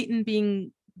 Peyton,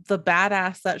 being the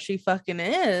badass that she fucking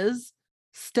is,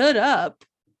 stood up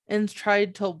and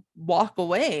tried to walk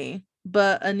away,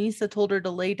 but Anissa told her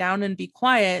to lay down and be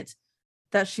quiet,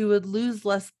 that she would lose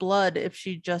less blood if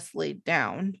she just laid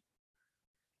down.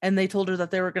 And they told her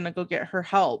that they were going to go get her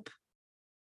help,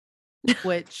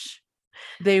 which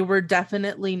they were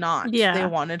definitely not. Yeah. They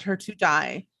wanted her to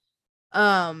die.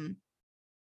 So,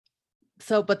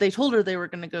 but they told her they were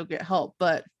going to go get help.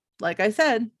 But like I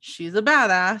said, she's a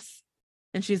badass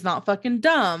and she's not fucking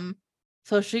dumb.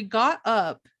 So she got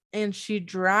up and she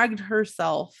dragged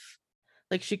herself,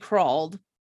 like she crawled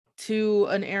to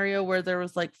an area where there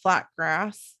was like flat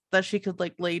grass that she could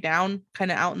like lay down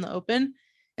kind of out in the open.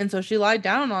 And so she lied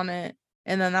down on it.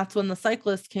 And then that's when the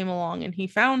cyclist came along and he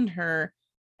found her.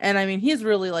 And I mean, he's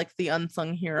really like the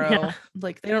unsung hero. Yeah.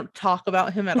 Like, they don't talk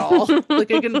about him at all.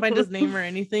 Like, I couldn't find his name or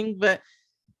anything, but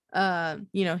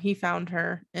he found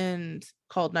her and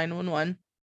called 911.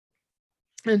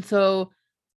 And so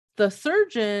the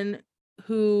surgeon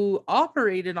who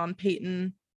operated on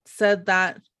Peyton said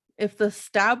that if the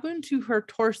stab wound to her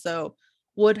torso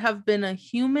would have been a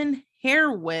human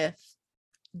hair width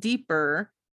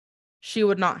deeper, she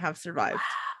would not have survived.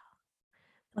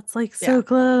 That's like so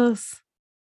close.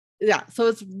 Yeah. So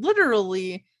it's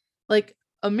literally like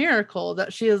a miracle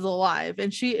that she is alive,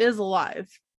 and she is alive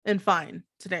and fine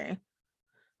today.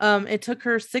 It took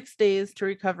her 6 days to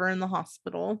recover in the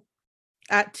hospital.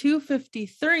 At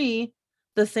 2:53,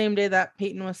 the same day that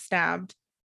Peyton was stabbed,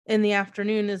 in the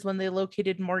afternoon, is when they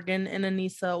located Morgan and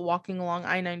Anissa walking along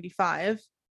I-95.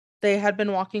 They had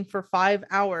been walking for 5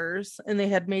 hours and they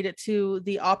had made it to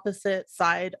the opposite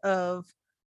side of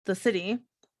the city.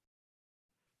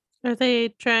 Are they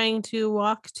trying to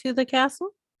walk to the castle?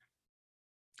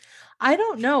 I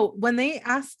don't know. When they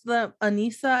asked the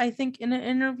Anissa, I think in an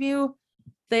interview,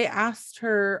 they asked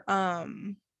her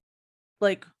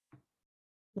like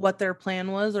what their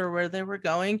plan was or where they were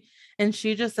going, and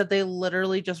she just said they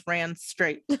literally just ran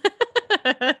straight.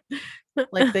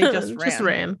 Like, they just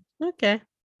ran. Okay.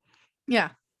 Yeah.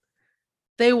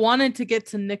 They wanted to get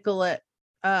to Nicollet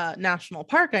National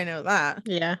Park, I know that.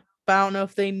 Yeah. But I don't know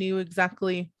if they knew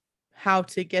exactly how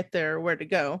to get there or where to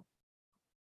go.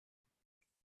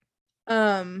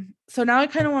 So now I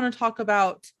kind of want to talk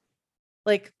about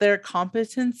like their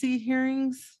competency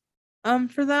hearings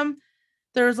for them.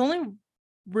 There was only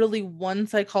really one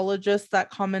psychologist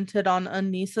that commented on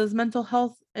Anissa's mental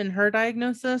health and her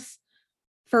diagnosis.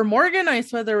 For Morgan, I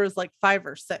swear there was like 5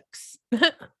 or 6.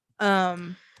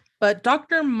 But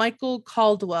Dr. Michael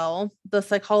Caldwell, the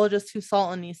psychologist who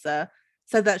saw Anissa,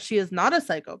 said that she is not a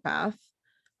psychopath.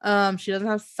 She doesn't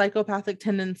have psychopathic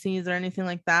tendencies or anything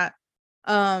like that.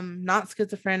 Not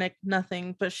schizophrenic,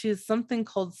 nothing, but she's something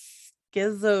called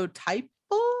schizotypal.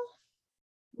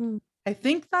 I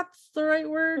think that's the right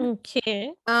word.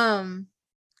 Okay.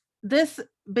 This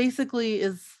basically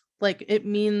is like, it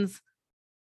means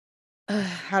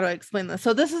how do I explain this?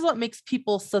 So this is what makes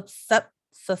people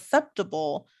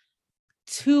susceptible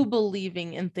to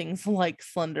believing in things like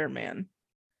Slenderman.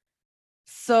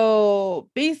 So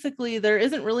basically, there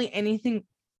isn't really anything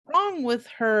wrong with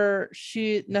her,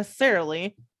 she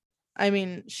necessarily. I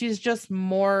mean, she's just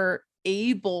more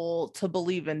able to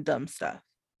believe in dumb stuff.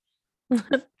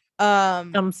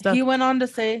 Dumb He stuff. went on to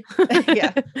say,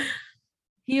 yeah,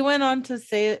 he went on to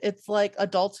say it's like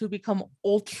adults who become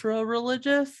ultra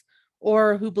religious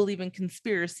or who believe in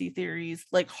conspiracy theories,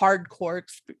 like hardcore,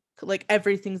 like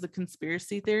everything's a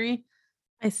conspiracy theory.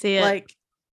 I see it. Like,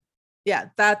 yeah,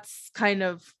 that's kind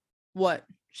of what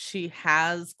she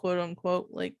has, quote unquote,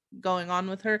 like going on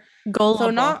with her. So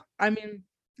Gullible. not, I mean,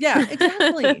 yeah,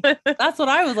 exactly. That's what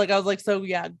I was like. I was like, so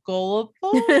yeah, gullible.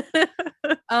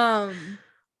 Um,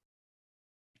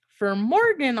 for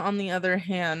Morgan, on the other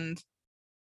hand,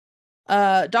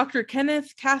 Dr.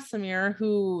 Kenneth Casimir,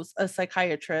 who's a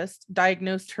psychiatrist,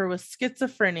 diagnosed her with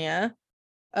schizophrenia,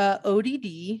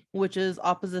 ODD, which is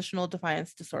oppositional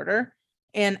defiance disorder,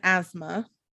 and asthma.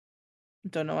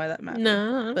 Don't know why that matters,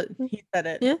 No. but he said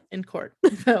it Yeah. in court.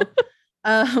 So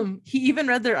he even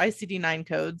read their ICD-9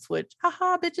 codes, which,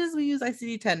 haha, bitches, we use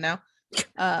ICD-10 now.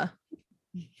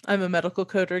 I'm a medical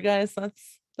coder, guys.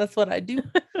 That's what I do.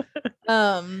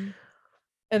 And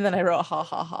then I wrote ha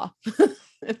ha ha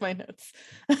in my notes.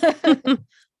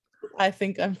 I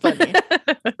think I'm funny.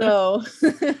 So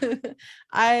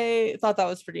I thought that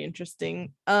was pretty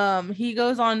interesting. He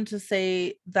goes on to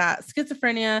say that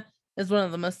schizophrenia is one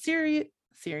of the most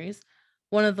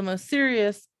one of the most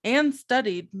serious and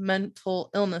studied mental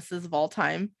illnesses of all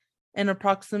time, and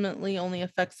approximately only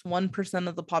affects 1%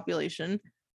 of the population,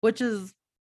 which is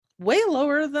way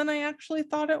lower than I actually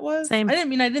thought it was. Same. I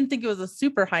didn't think it was a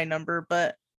super high number,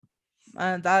 but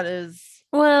that is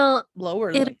well lower.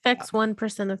 It affects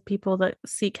 1% of people that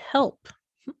seek help.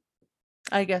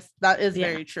 I guess that is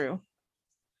very true.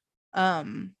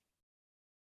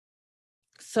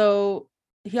 So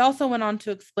he also went on to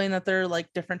explain that there are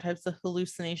like different types of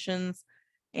hallucinations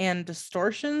and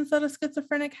distortions that a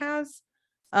schizophrenic has,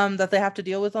 that they have to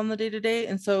deal with on the day-to-day.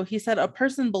 And so he said a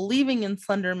person believing in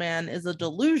Slenderman is a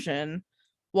delusion,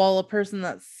 while a person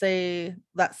that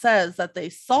says that they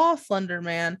saw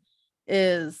Slenderman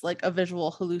is like a visual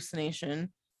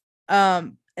hallucination.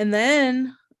 And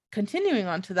then continuing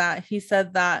on to that, he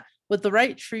said that with the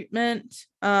right treatment,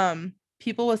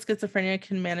 people with schizophrenia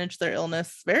can manage their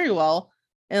illness very well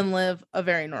and live a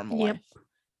very normal life.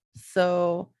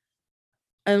 So,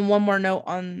 and one more note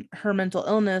on her mental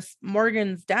illness,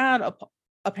 Morgan's dad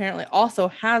apparently also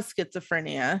has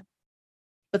schizophrenia,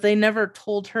 but they never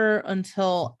told her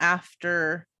until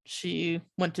after she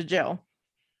went to jail.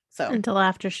 So until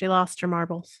after she lost her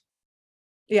marbles.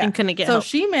 Yeah. And couldn't get so help.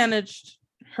 She managed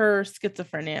her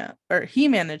schizophrenia, or he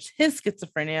managed his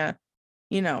schizophrenia,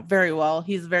 very well.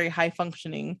 He's very high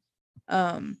functioning.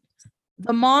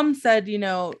 The mom said,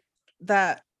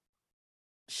 that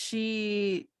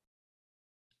she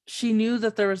knew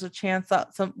that there was a chance that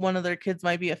one of their kids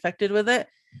might be affected with it,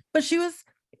 but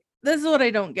this is what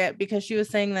I don't get, because she was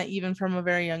saying that even from a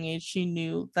very young age, she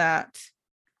knew that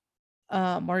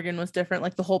Morgan was different,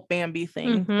 like the whole Bambi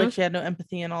thing, like she had no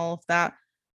empathy and all of that.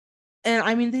 And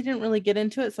I mean, they didn't really get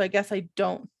into it, so I guess I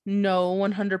don't know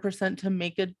 100% to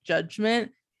make a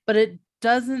judgment, but it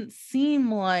doesn't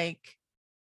seem like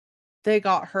they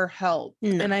got her help.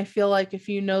 No. And I feel like if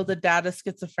the dad is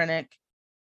schizophrenic,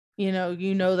 you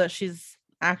know that she's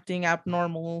acting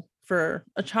abnormal for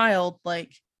a child,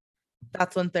 like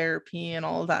that's when therapy and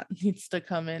all of that needs to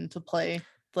come into play.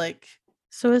 Like,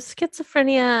 so is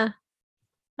schizophrenia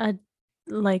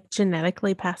like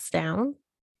genetically passed down?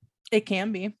 It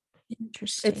can be.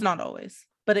 Interesting. It's not always,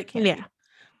 but it can be.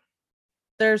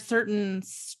 There's certain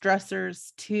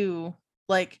stressors too.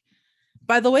 Like,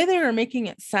 by the way they were making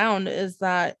it sound is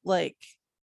that like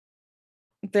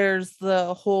there's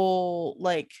the whole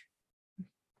like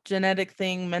genetic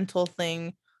thing, mental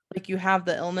thing, like you have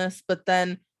the illness, but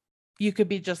then you could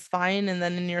be just fine, and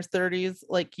then in your 30s,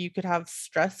 like you could have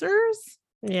stressors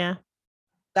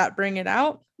that bring it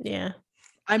out.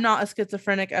 I'm not a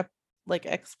schizophrenic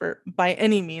expert by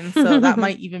any means, so that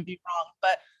might even be wrong,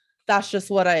 but that's just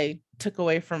what I took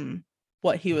away from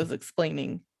what he was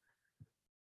explaining.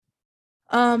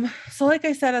 So like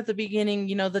I said at the beginning,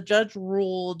 the judge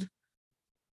ruled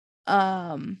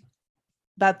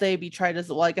that they be tried as,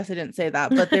 well, I guess I didn't say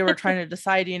that, but they were trying to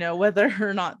decide, whether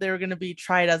or not they were going to be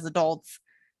tried as adults.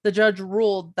 The judge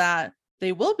ruled that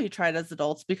they will be tried as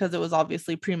adults because it was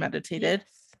obviously premeditated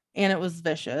and it was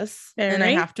vicious. And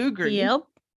I have to agree. Yep,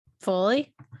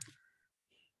 fully.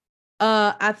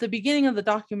 At the beginning of the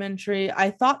documentary,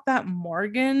 I thought that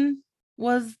Morgan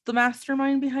was the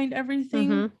mastermind behind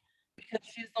everything, because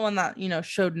she's the one that,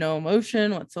 showed no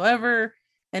emotion whatsoever.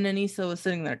 And Anissa was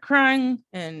sitting there crying.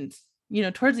 And,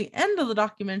 towards the end of the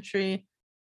documentary,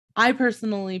 I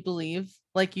personally believe,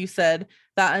 like you said,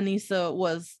 that Anissa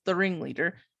was the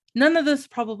ringleader. None of this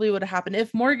probably would have happened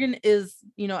if Morgan is,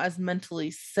 as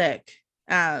mentally sick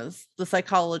as the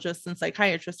psychologists and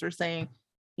psychiatrists are saying,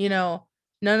 you know,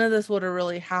 none of this would have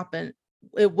really happened.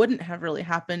 It wouldn't have really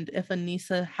happened if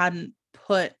Anissa hadn't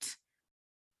put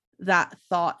that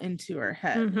thought into her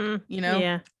head,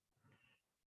 Yeah.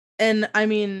 And I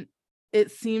mean,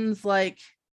 it seems like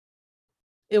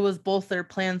it was both their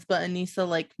plans, but Anissa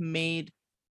like made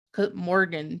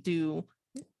Morgan do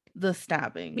the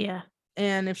stabbing. Yeah.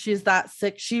 And if she's that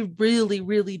sick, she really,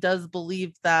 really does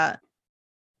believe that,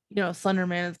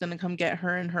 Slenderman is going to come get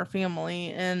her and her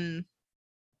family, and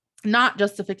not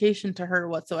justification to her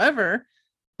whatsoever.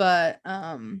 But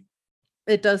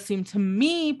it does seem to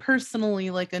me personally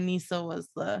like Anissa was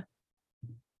the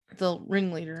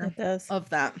ringleader of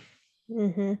that.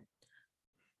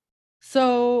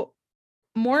 So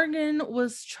Morgan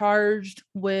was charged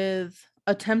with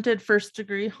attempted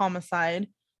first-degree homicide,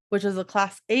 which is a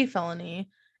Class A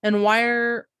felony, and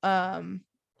Wire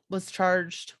was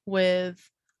charged with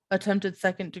attempted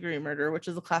second-degree murder, which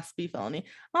is a Class B felony.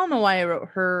 I don't know why I wrote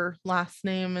her last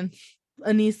name and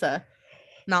Anissa,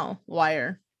 not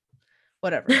Wire.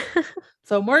 Whatever.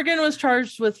 So Morgan was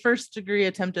charged with first-degree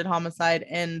attempted homicide,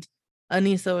 and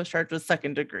Anissa was charged with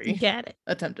second-degree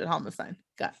attempted homicide.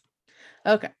 Got it.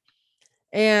 Okay.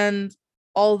 And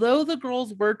although the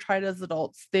girls were tried as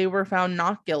adults, they were found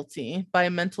not guilty by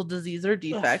mental disease or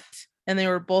defect, and they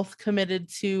were both committed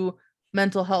to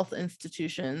mental health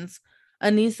institutions.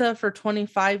 Anissa for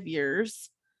 25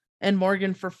 years and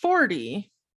Morgan for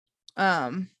 40.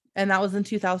 And that was in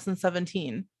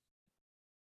 2017.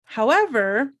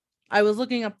 However, I was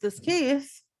looking up this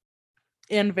case,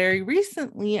 and very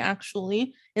recently,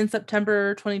 actually, in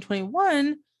September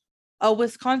 2021, a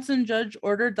Wisconsin judge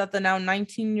ordered that the now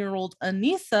 19-year-old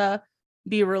Anissa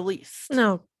be released.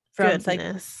 No, from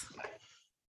goodness.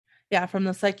 from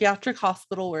the psychiatric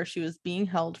hospital where she was being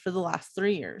held for the last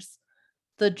 3 years.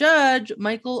 The judge,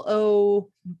 Michael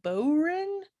O.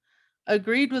 Bowring,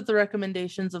 agreed with the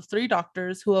recommendations of 3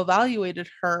 doctors who evaluated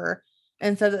her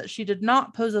and said that she did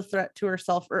not pose a threat to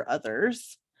herself or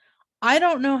others. I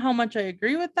don't know how much I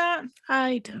agree with that.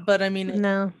 I don't. But I mean,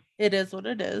 it is what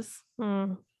it is.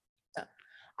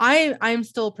 I'm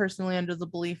still personally under the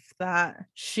belief that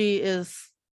she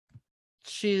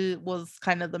was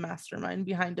kind of the mastermind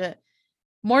behind it.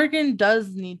 Morgan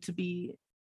does need to be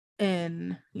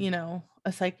in,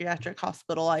 a psychiatric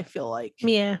hospital, I feel like.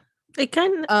 Yeah. It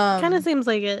kind of seems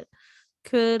like it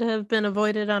could have been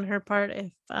avoided on her part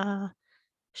if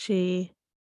she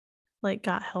like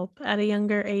got help at a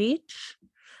younger age.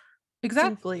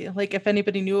 Exactly. Like if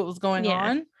anybody knew what was going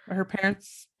on, or her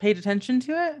parents paid attention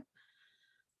to it.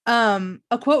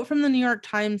 A quote from the New York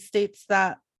Times states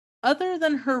that other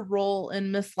than her role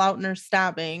in Miss Lautner's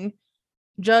stabbing,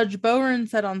 Judge Bowen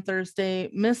said on Thursday,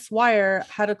 Miss Wire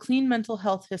had a clean mental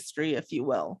health history, if you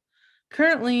will.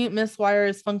 Currently, Miss Wire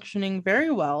is functioning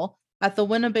very well at the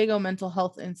Winnebago Mental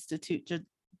Health Institute,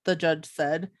 the judge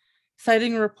said,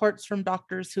 citing reports from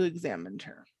doctors who examined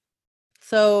her.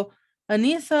 So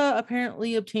Anissa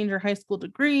apparently obtained her high school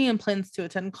degree and plans to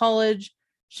attend college.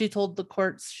 She told the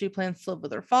courts she plans to live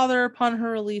with her father upon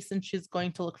her release, and she's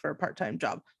going to look for a part-time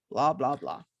job. Blah, blah,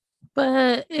 blah.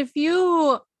 But if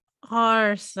you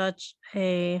are such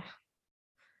a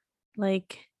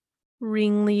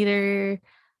ringleader,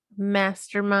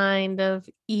 mastermind of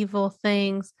evil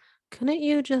things, couldn't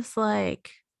you just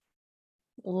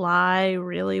lie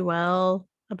really well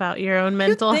about your own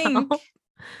mental health?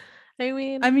 I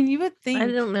mean, you would think. I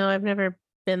don't know. I've never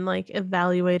been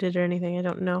evaluated or anything. I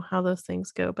don't know how those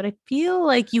things go, but I feel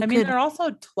like you could. They're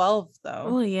also 12 though.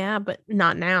 Oh yeah, but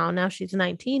not now. Now she's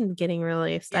 19 getting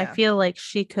released. I feel like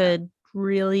she could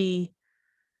really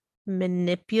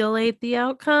manipulate the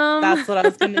outcome. That's what I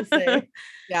was gonna say.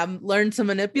 Learn to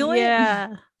manipulate.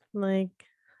 Yeah. I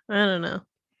don't know.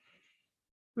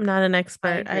 I'm not an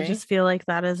expert. I just feel like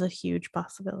that is a huge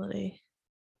possibility.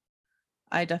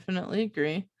 I definitely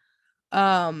agree.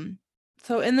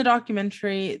 So in the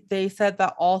documentary, they said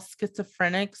that all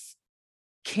schizophrenics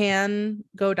can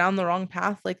go down the wrong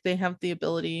path. Like they have the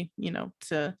ability,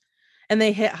 to, and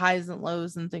they hit highs and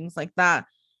lows and things like that.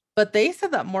 But they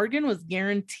said that Morgan was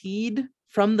guaranteed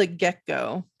from the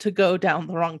get-go to go down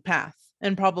the wrong path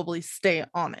and probably stay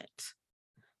on it.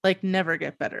 Like never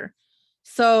get better.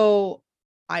 So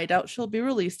I doubt she'll be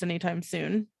released anytime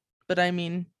soon. But I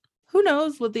mean, who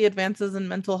knows with the advances in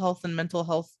mental health,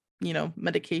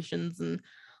 medications and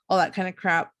all that kind of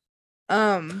crap.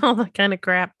 All that kind of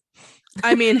crap.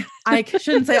 I mean, I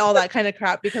shouldn't say all that kind of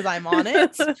crap because I'm on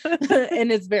it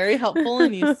and it's very helpful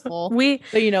and useful. we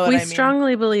But you know what we I mean?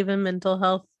 strongly believe in mental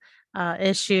health Very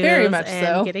issues much and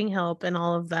so. getting help and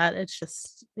all of that. It's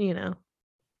just,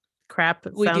 crap.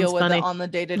 It We deal sounds with it funny. on the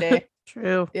day to day.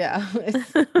 True. Yeah,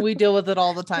 we deal with it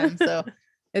all the time. So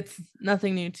it's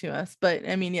nothing new to us. But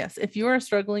I mean, yes, if you are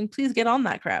struggling, please get on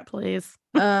that crap. Please.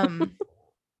 Um,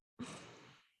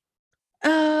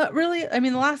 really, I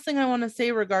mean, the last thing I want to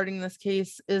say regarding this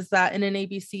case is that in an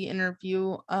ABC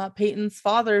interview, Peyton's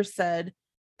father said,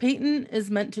 Peyton is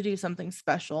meant to do something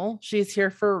special. She's here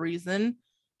for a reason,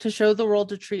 to show the world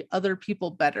to treat other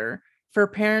people better. For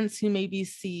parents who maybe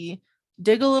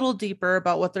dig a little deeper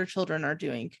about what their children are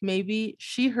doing. Maybe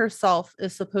she herself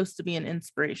is supposed to be an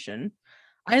inspiration.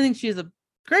 I think she's a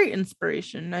great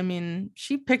inspiration. I mean,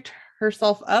 she picked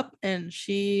herself up and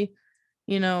she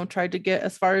tried to get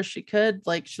as far as she could.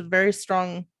 Like, she's a very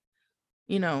strong,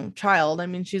 child. I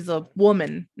mean, she's a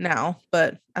woman now,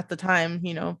 but at the time,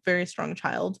 very strong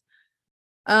child.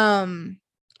 Um,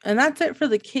 and that's it for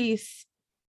the case.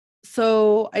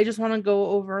 So I just want to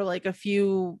go over like a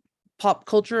few pop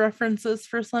culture references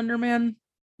for Slenderman.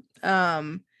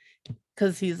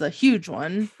 Because he's a huge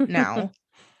one now.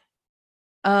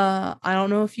 I don't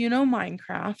know if you know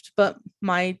Minecraft, but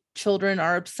my children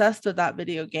are obsessed with that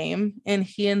video game, and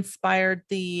he inspired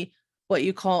the what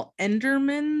you call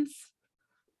Endermans,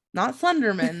 not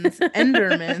Slendermans,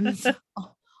 Endermans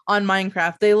on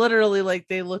Minecraft. They literally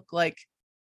they look like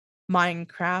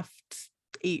Minecraft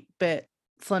 8-bit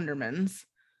Slendermans.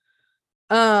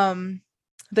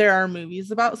 There are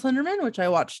movies about Slenderman, which I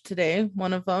watched today.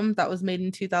 One of them that was made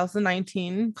in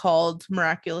 2019 called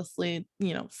miraculously,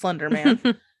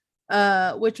 Slenderman.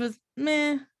 Which was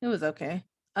meh, it was okay.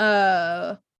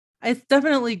 It's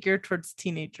definitely geared towards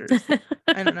teenagers.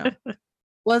 I don't know.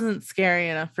 Wasn't scary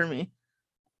enough for me.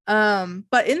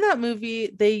 But in that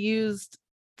movie, they used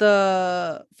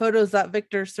the photos that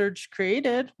Victor Surge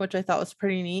created, which I thought was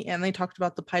pretty neat, and they talked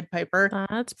about the Pied Piper.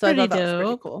 That's So I pretty thought that was pretty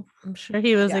dope. cool. I'm sure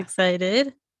he was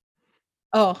excited.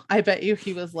 Oh, I bet you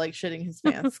he was like shitting his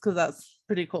pants because that's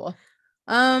pretty cool.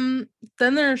 Then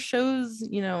there are shows,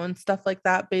 and stuff like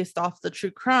that based off the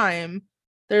true crime.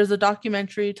 There's a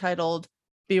documentary titled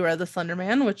Beware the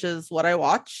Slenderman, which is what I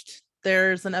watched.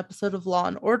 There's an episode of Law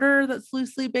and Order that's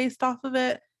loosely based off of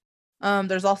it.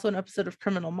 There's also an episode of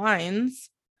Criminal Minds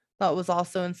that was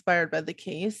also inspired by the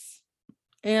case.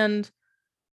 And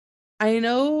I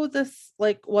know this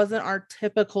wasn't our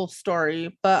typical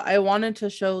story, but I wanted to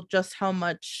show just how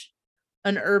much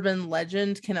an urban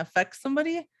legend can affect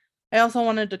somebody. I also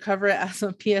wanted to cover it as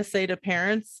a PSA to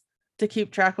parents to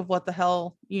keep track of what the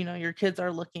hell, your kids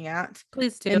are looking at.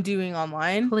 Please do. And doing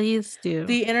online. Please do.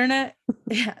 The internet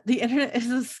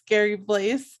is a scary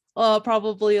place.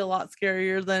 Probably a lot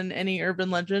scarier than any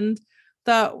urban legend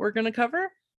that we're going to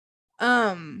cover.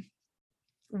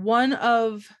 One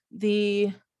of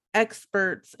the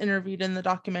experts interviewed in the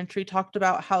documentary talked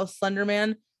about how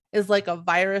Slenderman is like a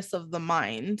virus of the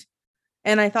mind.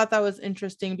 And I thought that was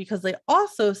interesting because they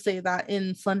also say that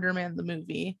in Slenderman the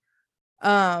movie,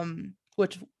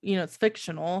 which it's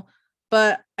fictional,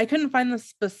 but I couldn't find the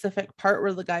specific part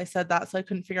where the guy said that, so I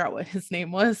couldn't figure out what his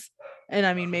name was. And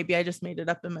I mean, maybe I just made it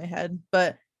up in my head,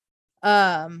 but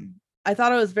I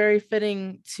thought it was very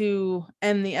fitting to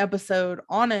end the episode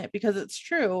on it because it's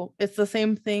true. It's the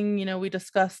same thing, we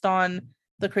discussed on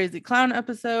the Crazy Clown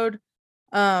episode.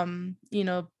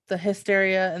 The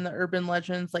hysteria and the urban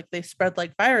legends, they spread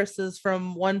like viruses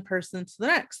from one person to the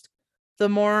next. The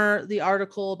more the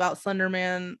article about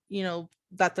Slenderman,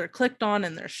 that they're clicked on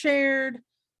and they're shared,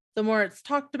 the more it's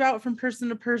talked about from person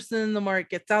to person, the more it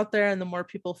gets out there and the more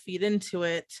people feed into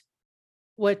it,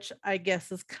 which I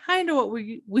guess is kind of what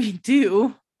we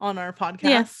do on our podcast.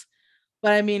 Yes.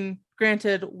 But I mean,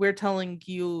 granted, we're telling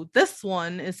you this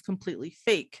one is completely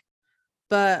fake.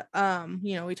 But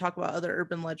we talk about other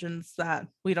urban legends that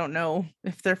we don't know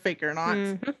if they're fake or not.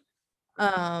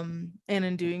 Mm-hmm. And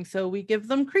in doing so, we give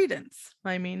them credence.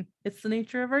 I mean, it's the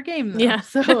nature of our game, though. Yeah.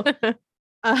 So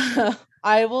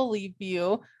I will leave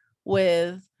you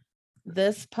with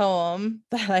this poem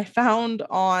that I found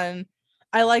on.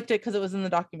 I liked it because it was in the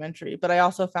documentary, but I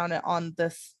also found it on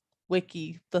this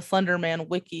wiki, the Slenderman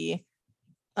wiki,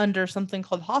 under something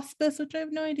called Hospice, which I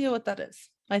have no idea what that is.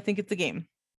 I think it's a game.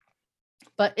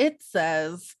 But it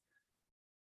says,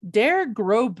 Dare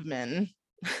Grobman.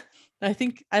 I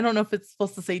don't know if it's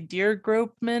supposed to say Dear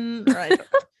Grobman, or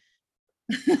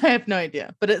I have no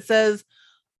idea. But it says,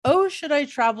 oh, should I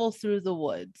travel through the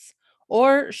woods?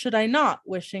 Or should I not,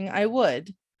 wishing I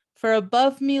would? For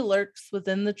above me lurks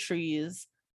within the trees,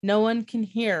 no one can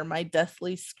hear my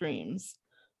deathly screams.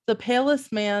 The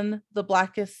palest man, the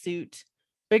blackest suit,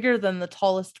 bigger than the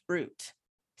tallest brute.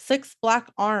 6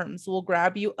 black arms will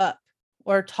grab you up,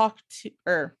 or talk to,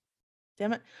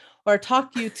 damn it, or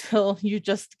talk you till you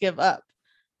just give up.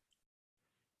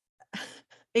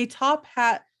 A top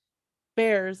hat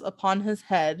bears upon his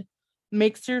head,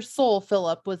 makes your soul fill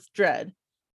up with dread.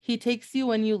 He takes you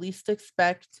when you least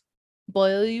expect,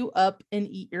 boil you up and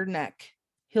eat your neck.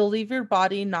 He'll leave your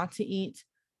body not to eat,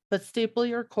 but staple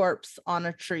your corpse on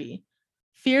a tree.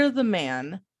 Fear the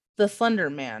man, the slender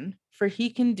man, for he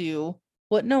can do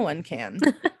what no one can.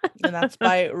 And that's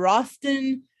by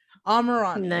Rostin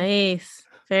Amarani. Nice.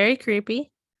 Very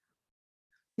creepy.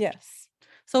 Yes.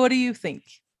 So what do you think?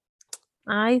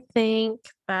 I think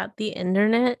that the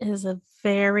internet is a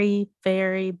very,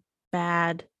 very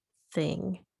bad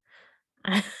thing.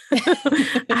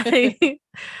 I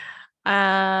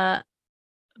uh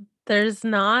there's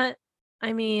not,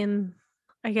 I mean,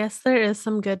 I guess there is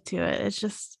some good to it. It's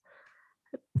just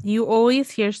you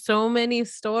always hear so many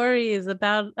stories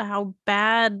about how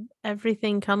bad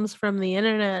everything comes from the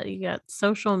internet. You got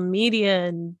social media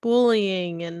and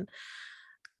bullying and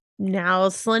now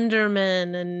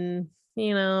Slenderman and,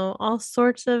 all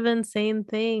sorts of insane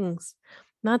things.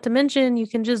 Not to mention, you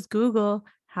can just Google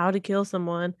how to kill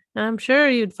someone, and I'm sure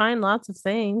you'd find lots of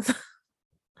things.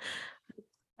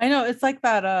 I know it's like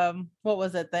that what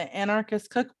was it? The Anarchist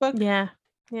Cookbook Yeah.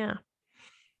 Yeah.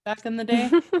 back in the day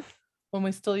when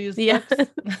we still used Yeah.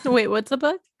 books. Wait, what's a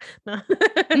book? No.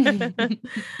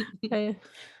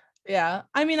 Yeah.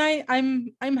 I mean,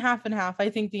 I'm half and half. I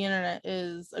think the internet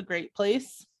is a great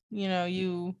place.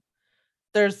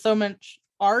 There's so much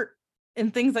art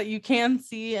and things that you can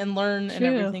see and learn and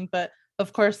True. everything, but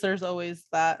of course there's always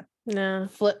that No.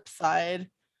 flip side.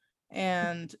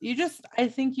 And I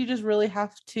think you just really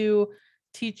have to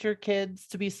teach your kids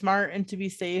to be smart and to be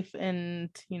safe and,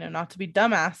 not to be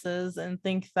dumbasses and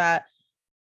think that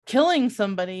killing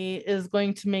somebody is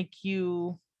going to make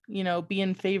you, be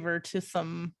in favor to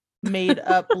some made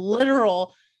up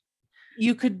literal.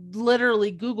 You could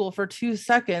literally Google for 2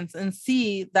 seconds and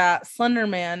see that Slender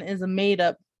Man is a made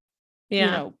up,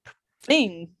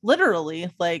 thing, literally.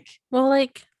 Well,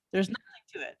 there's nothing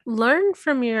to it. learn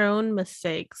from your own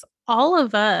mistakes. All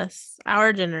of us,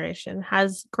 our generation,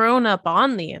 has grown up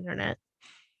on the internet.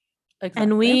 Exactly.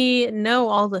 And we know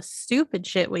all the stupid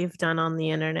shit we've done on the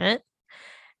internet.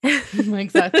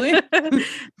 Exactly.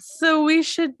 So we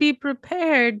should be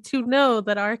prepared to know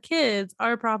that our kids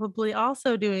are probably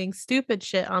also doing stupid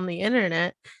shit on the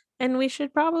internet. And we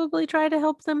should probably try to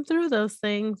help them through those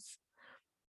things.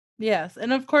 Yes.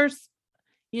 And of course,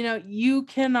 you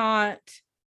cannot,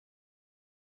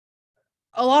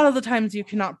 a lot of the times you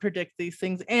cannot predict these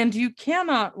things, and you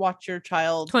cannot watch your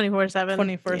child 24/7.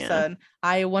 24/7.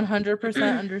 I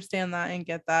 100% understand that and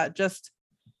get that. Just,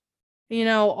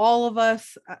 all of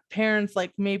us parents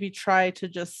maybe try to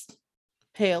just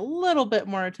pay a little bit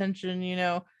more attention.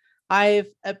 I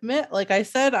admit, like I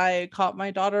said, I caught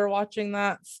my daughter watching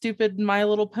that stupid My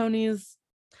Little Ponies,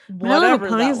 whatever My Little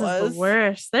Ponies that was. is the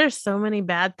worst. There's so many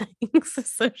bad things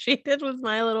associated with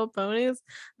My Little Ponies,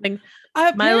 like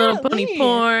My Little Pony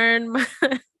porn, My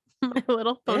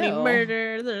Little Pony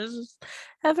murder. There's just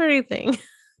everything.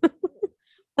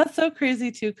 That's so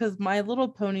crazy too, because My Little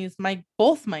Ponies,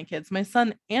 both my kids, my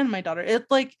son and my daughter,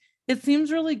 it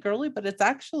seems really girly, but it's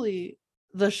actually,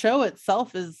 the show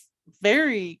itself is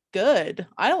very good.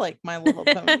 I like My Little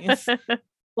Ponies.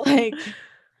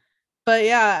 But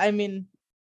yeah, I mean,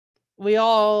 we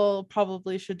all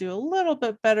probably should do a little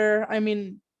bit better. I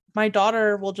mean, my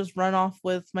daughter will just run off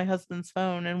with my husband's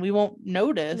phone and we won't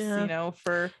notice,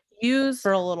 for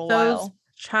a little while.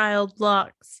 Child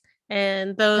locks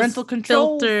and those parental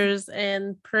filters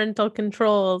and parental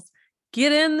controls.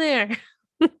 Get in there.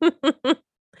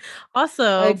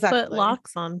 Also, put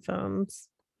locks on phones.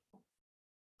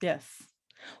 Yes.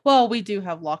 Well, we do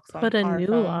have locks on our phones. Put a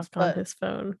new lock on his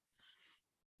phone.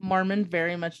 Marmon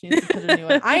very much needs to put a new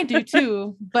one. I do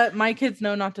too, but my kids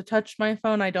know not to touch my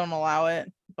phone. I don't allow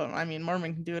it. But I mean,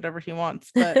 Marmon can do whatever he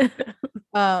wants. But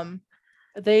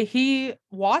he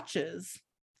watches.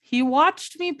 He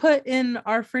watched me put in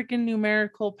our freaking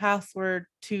numerical password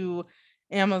to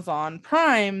Amazon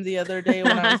Prime the other day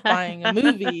when I was buying a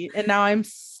movie, and now I'm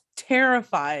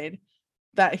terrified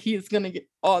that he's gonna get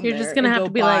on there. You're just gonna have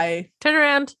to be like, turn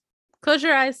around, close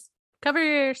your eyes, cover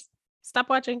your ears, stop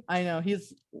watching. I know,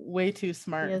 he's way too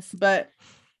smart. Yes. But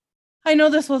I know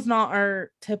this was not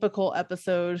our typical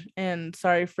episode, and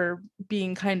sorry for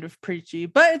being kind of preachy,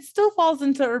 but it still falls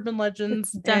into urban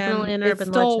legends. It's definitely an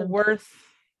urban legend.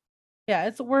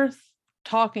 It's worth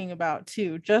talking about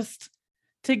too, just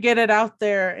to get it out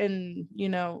there and,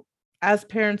 as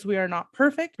parents, we are not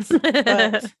perfect,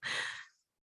 but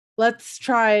let's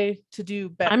try to do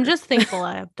better. I'm just thankful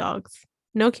I have dogs.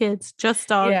 No kids, just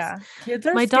dogs. Yeah, kids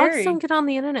are My dogs scary. don't get on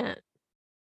the internet.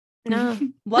 No.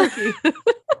 Lucky.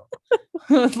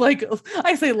 Like,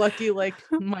 I say lucky, like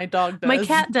my dog does. My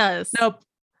cat does. Nope.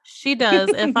 She does.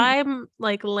 If I'm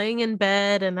like laying in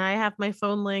bed and I have my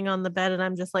phone laying on the bed and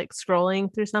I'm just like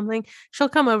scrolling through something, she'll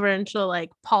come over and she'll like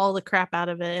paw the crap out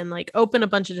of it and like open a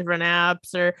bunch of different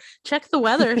apps or check the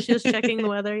weather. She was checking the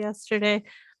weather yesterday.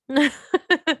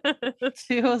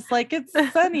 She was like, it's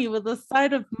sunny with the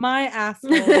side of my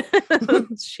asshole.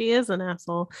 She is an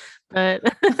asshole, but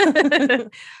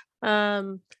I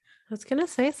was gonna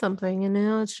say something and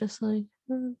now it's just like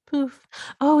poof.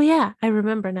 Oh yeah, I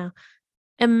remember now.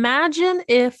 Imagine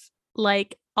if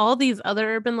like all these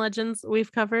other urban legends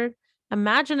we've covered,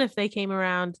 imagine if they came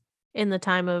around in the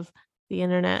time of the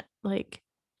internet. Like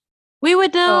we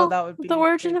would know that would be the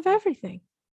origin of crazy. everything.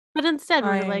 But instead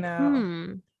we're I like,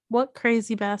 know. what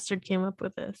crazy bastard came up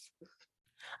with this?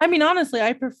 I mean, honestly,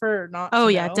 I prefer not Oh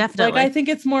to yeah, know. definitely. Like, I think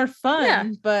it's more fun, Yeah.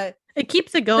 but It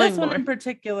keeps it going this one more. in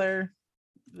particular,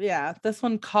 yeah, this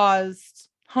one caused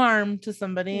harm to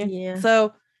somebody. Yeah.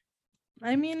 So,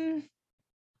 I mean,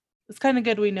 it's kind of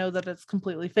good we know that it's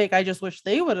completely fake. I just wish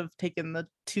they would have taken the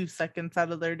 2 seconds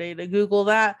out of their day to Google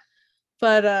that.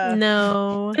 But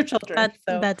no, they're children.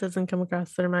 that doesn't come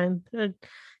across their mind.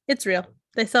 It's real.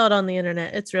 They sell it on the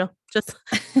internet. It's real. Just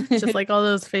like all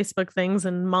those Facebook things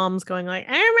and moms going like,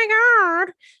 "Oh my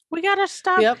god, we gotta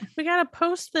stop. Yep. We gotta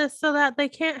post this so that they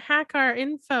can't hack our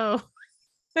info."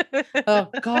 Oh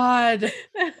God,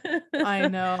 I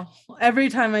know. Every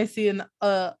time I see an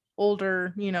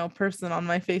older, person on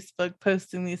my Facebook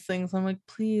posting these things, I'm like,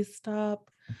 please stop.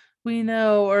 We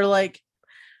know. Or like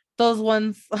those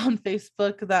ones on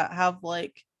Facebook that have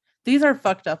like, these are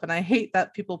fucked up, and I hate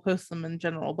that people post them in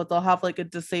general, but they'll have like a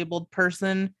disabled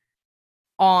person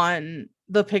on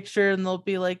the picture and they'll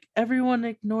be like, everyone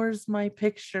ignores my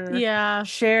picture. Yeah.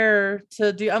 Share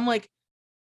to do. I'm like,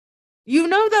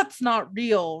 that's not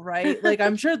real, right? Like,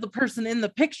 I'm sure the person in the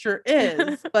picture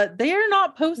is, but they are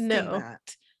not posting that.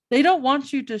 They don't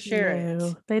want you to share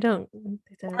it. They don't.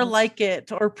 Or like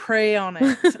it or pray on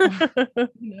it.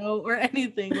 Or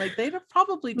anything. Like, they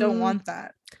probably don't want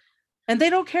that. And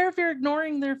they don't care if you're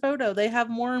ignoring their photo. They have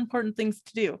more important things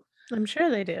to do. I'm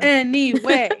sure they do.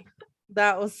 Anyway,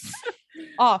 that was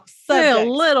off subject.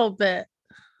 A little bit.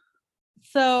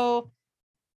 So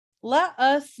let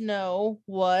us know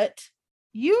what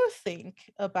you think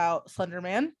about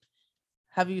Slenderman.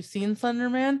 Have you seen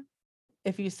Slenderman?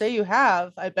 If you say you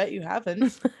have, I bet you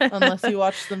haven't, unless you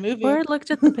watched the movie. Or looked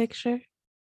at the picture.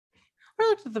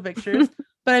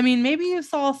 But I mean, maybe you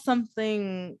saw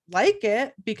something like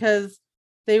it, because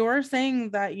they were saying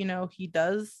that, he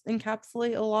does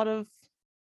encapsulate a lot of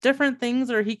different things,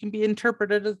 or he can be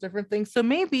interpreted as different things. So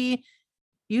maybe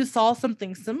you saw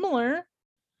something similar.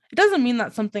 It doesn't mean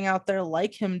that something out there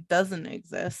like him doesn't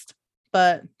exist,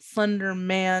 but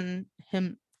Slenderman,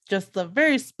 him, just the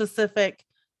very specific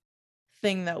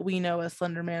thing that we know as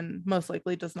Slenderman, most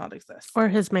likely does not exist. Or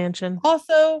his mansion.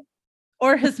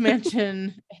 Or his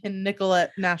mansion in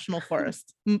Nicollet National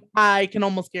Forest. I can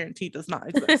almost guarantee does not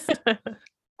exist.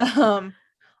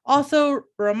 Also,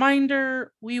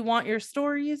 reminder, we want your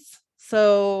stories.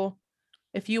 So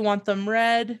if you want them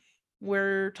read,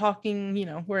 we're talking,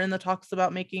 we're in the talks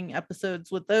about making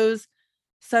episodes with those.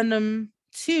 Send them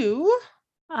to...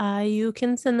 you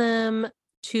can send them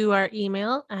to our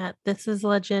email at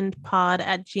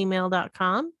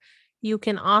thisislegendpod@gmail.com. You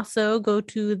can also go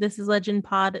to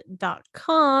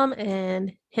thisislegendpod.com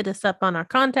and hit us up on our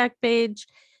contact page.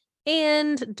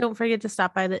 And don't forget to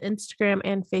stop by the Instagram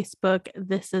and Facebook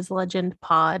This Is Legend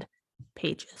Pod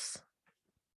pages.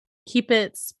 Keep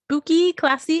it spooky,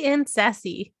 classy, and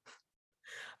sassy.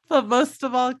 But most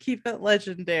of all, keep it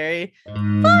legendary.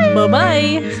 Bye.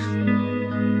 Bye-bye.